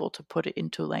able to put it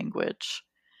into language.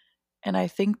 And I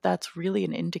think that's really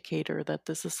an indicator that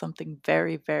this is something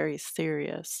very, very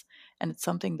serious. And it's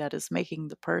something that is making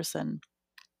the person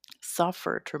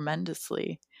suffer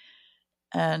tremendously.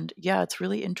 And yeah, it's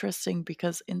really interesting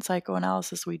because in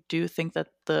psychoanalysis, we do think that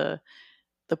the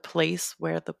place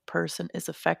where the person is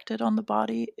affected on the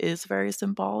body is very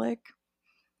symbolic.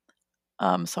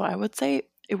 So I would say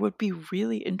it would be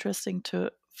really interesting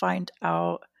to find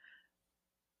out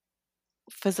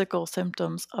physical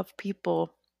symptoms of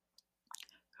people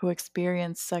who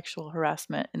experience sexual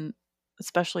harassment, in,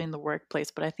 especially in the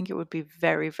workplace. But I think it would be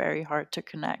very, very hard to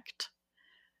connect.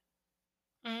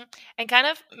 Mm. And kind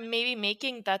of maybe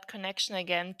making that connection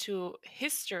again to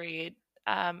history,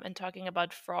 and talking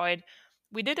about Freud.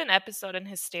 We did an episode on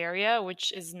hysteria,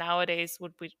 which is nowadays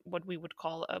what we would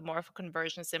call a more of a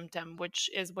conversion symptom, which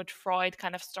is what Freud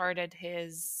kind of started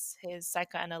his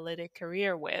psychoanalytic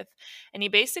career with. And he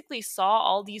basically saw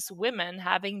all these women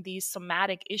having these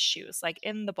somatic issues, like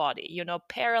in the body,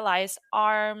 paralyzed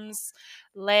arms,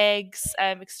 legs,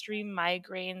 extreme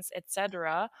migraines,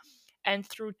 etc. And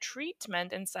through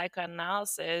treatment and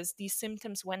psychoanalysis, these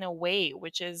symptoms went away,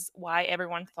 which is why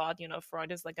everyone thought,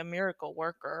 Freud is like a miracle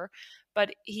worker.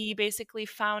 But he basically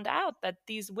found out that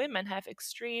these women have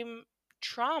extreme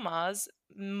traumas,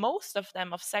 most of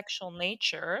them of sexual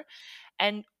nature.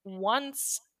 And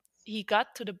once he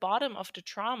got to the bottom of the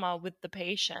trauma with the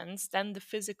patients, then the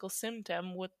physical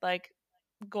symptom would like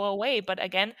go away. But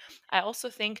again, I also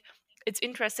think it's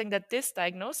interesting that this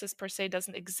diagnosis per se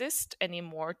doesn't exist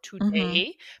anymore Hmm.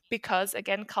 today because,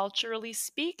 again, culturally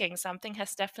speaking, something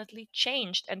has definitely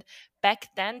changed. And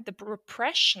back then, the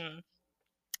repression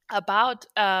about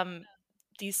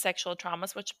these sexual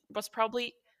traumas, which was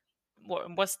probably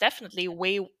was definitely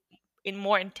way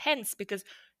more intense because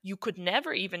you could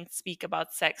never even speak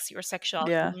about sex, your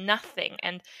sexuality, Yeah. nothing.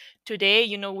 And today,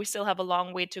 we still have a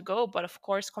long way to go. But of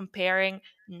course, comparing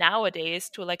nowadays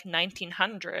to like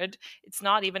 1900, it's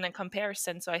not even a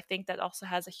comparison. So I think that also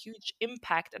has a huge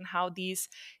impact on how these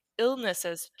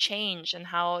illnesses change and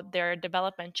how their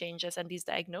development changes and these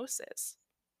diagnoses.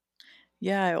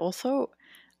 Yeah,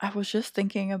 I was just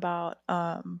thinking about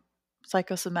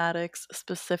psychosomatics,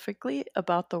 specifically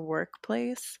about the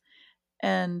workplace,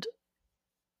 and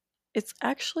it's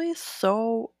actually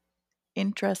so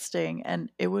interesting, and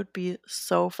it would be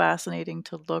so fascinating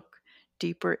to look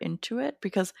deeper into it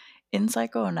because in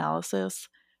psychoanalysis,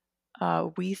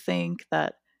 we think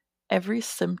that every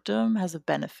symptom has a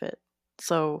benefit.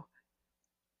 So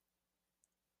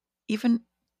even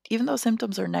even though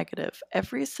symptoms are negative,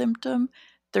 every symptom,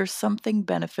 there's something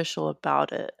beneficial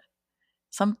about it.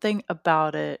 Something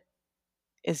about it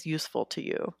is useful to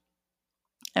you.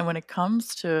 And when it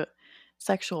comes to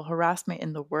sexual harassment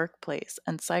in the workplace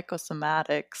and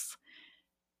psychosomatics,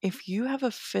 if you have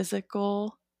a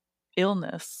physical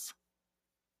illness,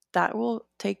 that will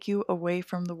take you away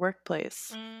from the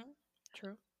workplace. Mm,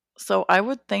 true. So I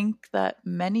would think that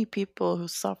many people who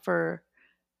suffer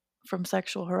from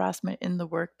sexual harassment in the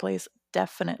workplace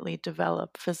definitely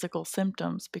develop physical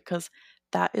symptoms because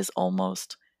that is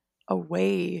almost a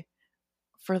way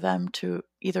for them to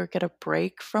either get a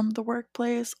break from the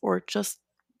workplace or just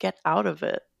get out of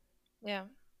it. Yeah.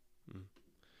 Mm.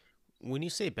 When you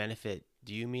say benefit,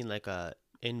 do you mean like a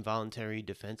involuntary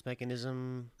defense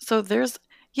mechanism So there's,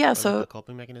 yeah, or like so a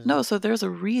coping no, mechanism? so there's a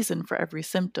reason for every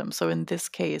symptom. So in this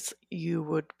case, you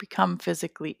would become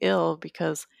physically ill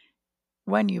because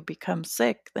when you become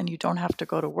sick, then you don't have to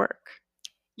go to work.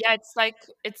 Yeah, it's like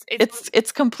it's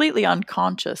It's completely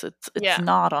unconscious. It's yeah.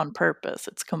 not on purpose.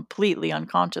 It's completely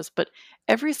unconscious, but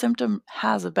every symptom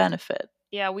has a benefit.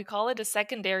 Yeah, we call it a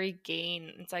secondary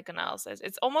gain in psychoanalysis.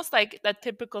 It's almost like that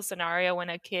typical scenario when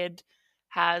a kid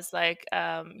has like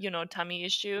tummy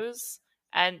issues,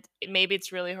 and maybe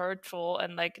it's really hurtful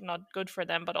and like not good for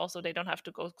them, but also they don't have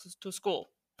to go to school.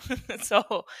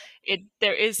 So it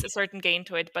there is a certain gain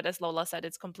to it, but as Lola said,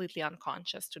 it's completely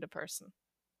unconscious to the person.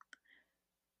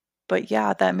 But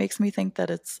yeah, that makes me think that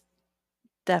it's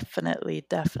definitely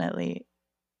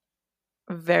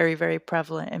very, very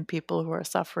prevalent in people who are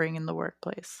suffering in the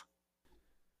workplace.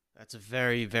 That's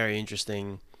very, very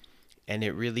interesting. And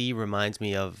it really reminds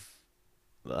me of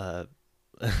uh,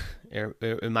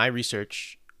 in my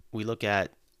research, we look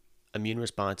at immune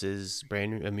responses,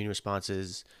 brain immune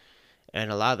responses,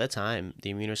 and a lot of the time, the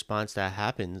immune response that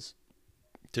happens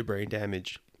to brain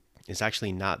damage is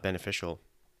actually not beneficial.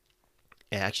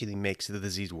 It actually makes the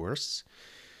disease worse,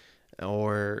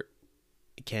 or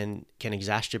can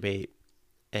exacerbate.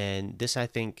 And this, I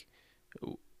think,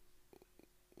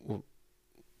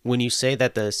 when you say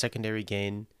that the secondary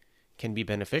gain can be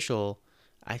beneficial,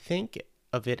 I think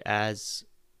of it as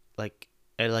like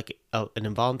an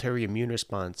involuntary immune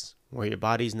response where your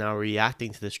body's now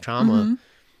reacting to this trauma Mm-hmm.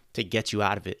 to get you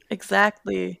out of it.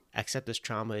 Exactly. Except this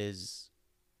trauma is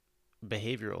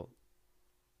behavioral,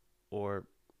 or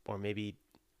maybe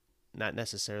not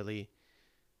necessarily.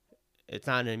 It's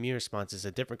not an immune response, it's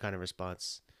a different kind of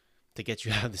response to get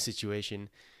you out of the situation.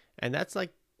 And that's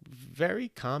like very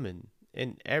common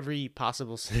in every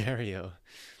possible scenario.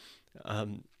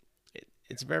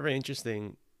 It's very, very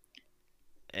interesting.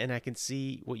 And I can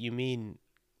see what you mean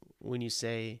when you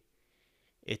say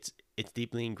it's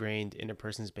deeply ingrained in a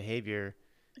person's behavior.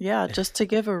 Yeah, just to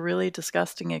give a really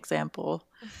disgusting example,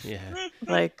 Yeah.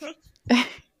 like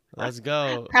Let's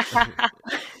go.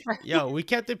 Yo, we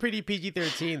kept it pretty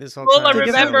PG-13 this whole Well, time.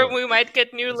 remember, so we might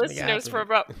get new let's make it listeners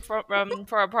happen.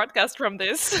 for our podcast from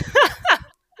this.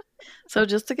 so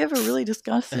just to give a really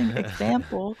disgusting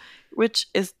example, which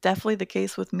is definitely the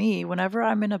case with me, whenever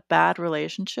I'm in a bad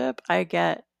relationship, I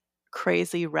get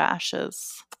crazy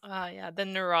rashes. Yeah, the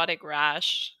neurotic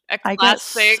rash. A I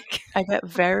classic. get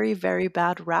very, very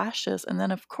bad rashes. And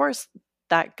then, of course,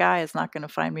 that guy is not going to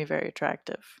find me very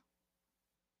attractive.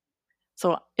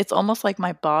 So it's almost like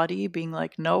my body being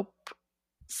like, nope,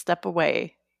 step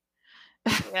away.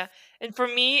 Yeah. And for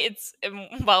me, it's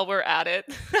while we're at it,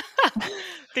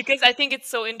 because I think it's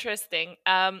so interesting.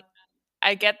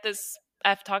 I get this.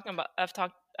 I've talked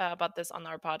about this on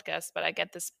our podcast, but I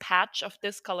get this patch of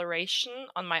discoloration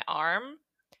on my arm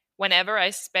whenever I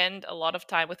spend a lot of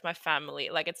time with my family.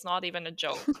 Like, it's not even a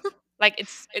joke. Like,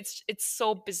 it's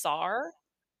so bizarre,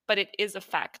 but it is a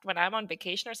fact. When I'm on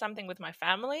vacation or something with my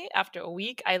family, after a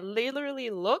week, I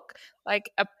literally look like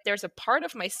there's a part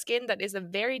of my skin that is a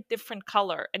very different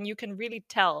color, and you can really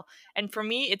tell. And for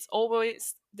me, it's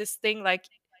always this thing like,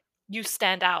 you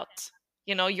stand out.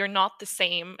 You're not the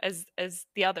same as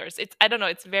the others. I don't know.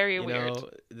 It's very weird.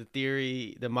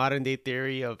 The modern day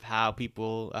theory of how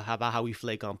people, about how we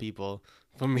flake on people.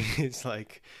 For me, it's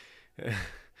like,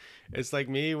 it's like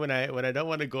me when I don't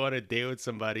want to go on a date with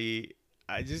somebody.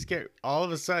 I just get all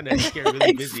of a sudden I just get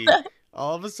really busy.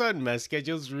 All of a sudden, my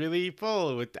schedule's really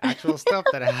full with actual stuff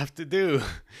that I have to do.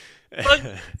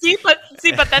 But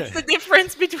that's the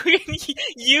difference between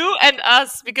you and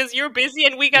us, because you're busy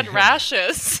and we got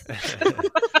rashes.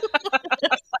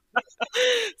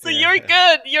 So Yeah.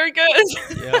 you're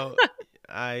good.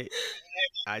 I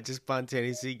just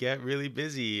spontaneously get really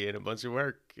busy in a bunch of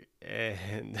work,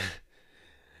 and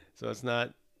so it's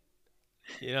not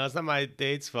my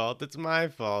date's fault, it's my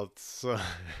fault. So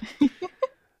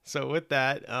so with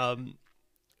that,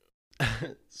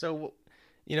 so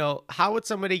how would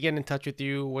somebody get in touch with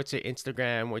you? What's your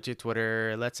Instagram? What's your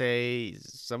Twitter? Let's say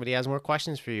somebody has more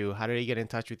questions for you. How do they get in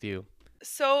touch with you?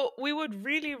 So we would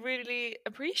really, really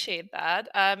appreciate that,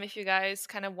 if you guys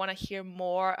kind of want to hear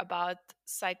more about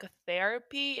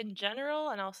psychotherapy in general,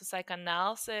 and also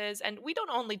psychoanalysis. And we don't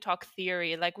only talk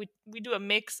theory, like we do a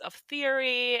mix of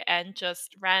theory and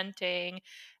just ranting.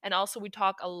 And also we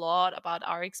talk a lot about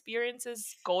our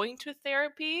experiences going to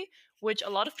therapy, which a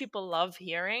lot of people love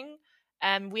hearing.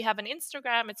 And we have an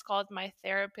Instagram. It's called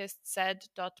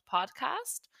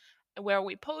mytherapistsaid.podcast, where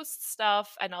we post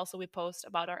stuff, and also we post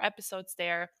about our episodes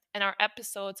there. And our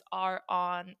episodes are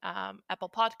on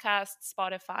Apple Podcasts,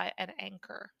 Spotify, and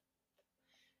Anchor.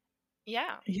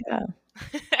 Yeah.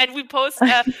 And we post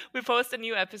a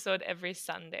new episode every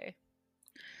Sunday.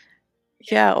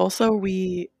 Yeah, also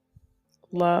we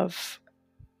love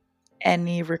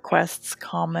any requests,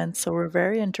 comments, so we're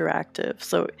very interactive.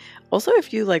 So also,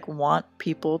 if you want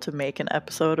people to make an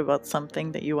episode about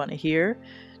something that you want to hear,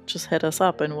 just hit us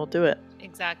up and we'll do it.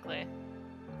 Exactly.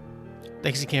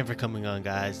 Thanks again for coming on,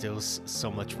 guys. It was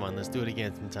so much fun. Let's do it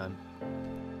again sometime.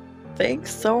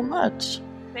 Thanks so much.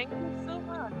 Thank you so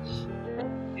much.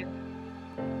 Thank you.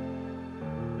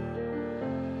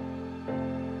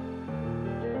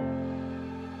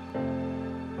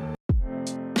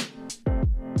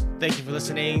 Thank you for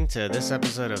listening to this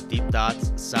episode of Deep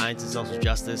Thoughts, Science and Social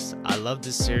Justice. I love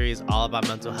this series all about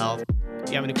mental health. If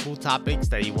you have any cool topics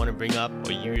that you want to bring up,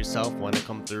 or you yourself want to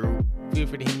come through, feel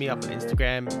free to hit me up on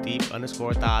Instagram,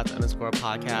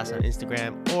 deep_thoughts_podcast on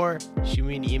Instagram, or shoot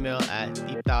me an email at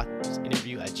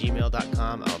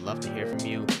deepthoughtsinterview@gmail.com. I would love to hear from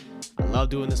you. I love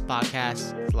doing this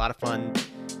podcast. It's a lot of fun.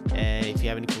 And if you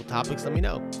have any cool topics, let me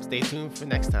know. Stay tuned for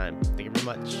next time. Thank you very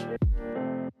much.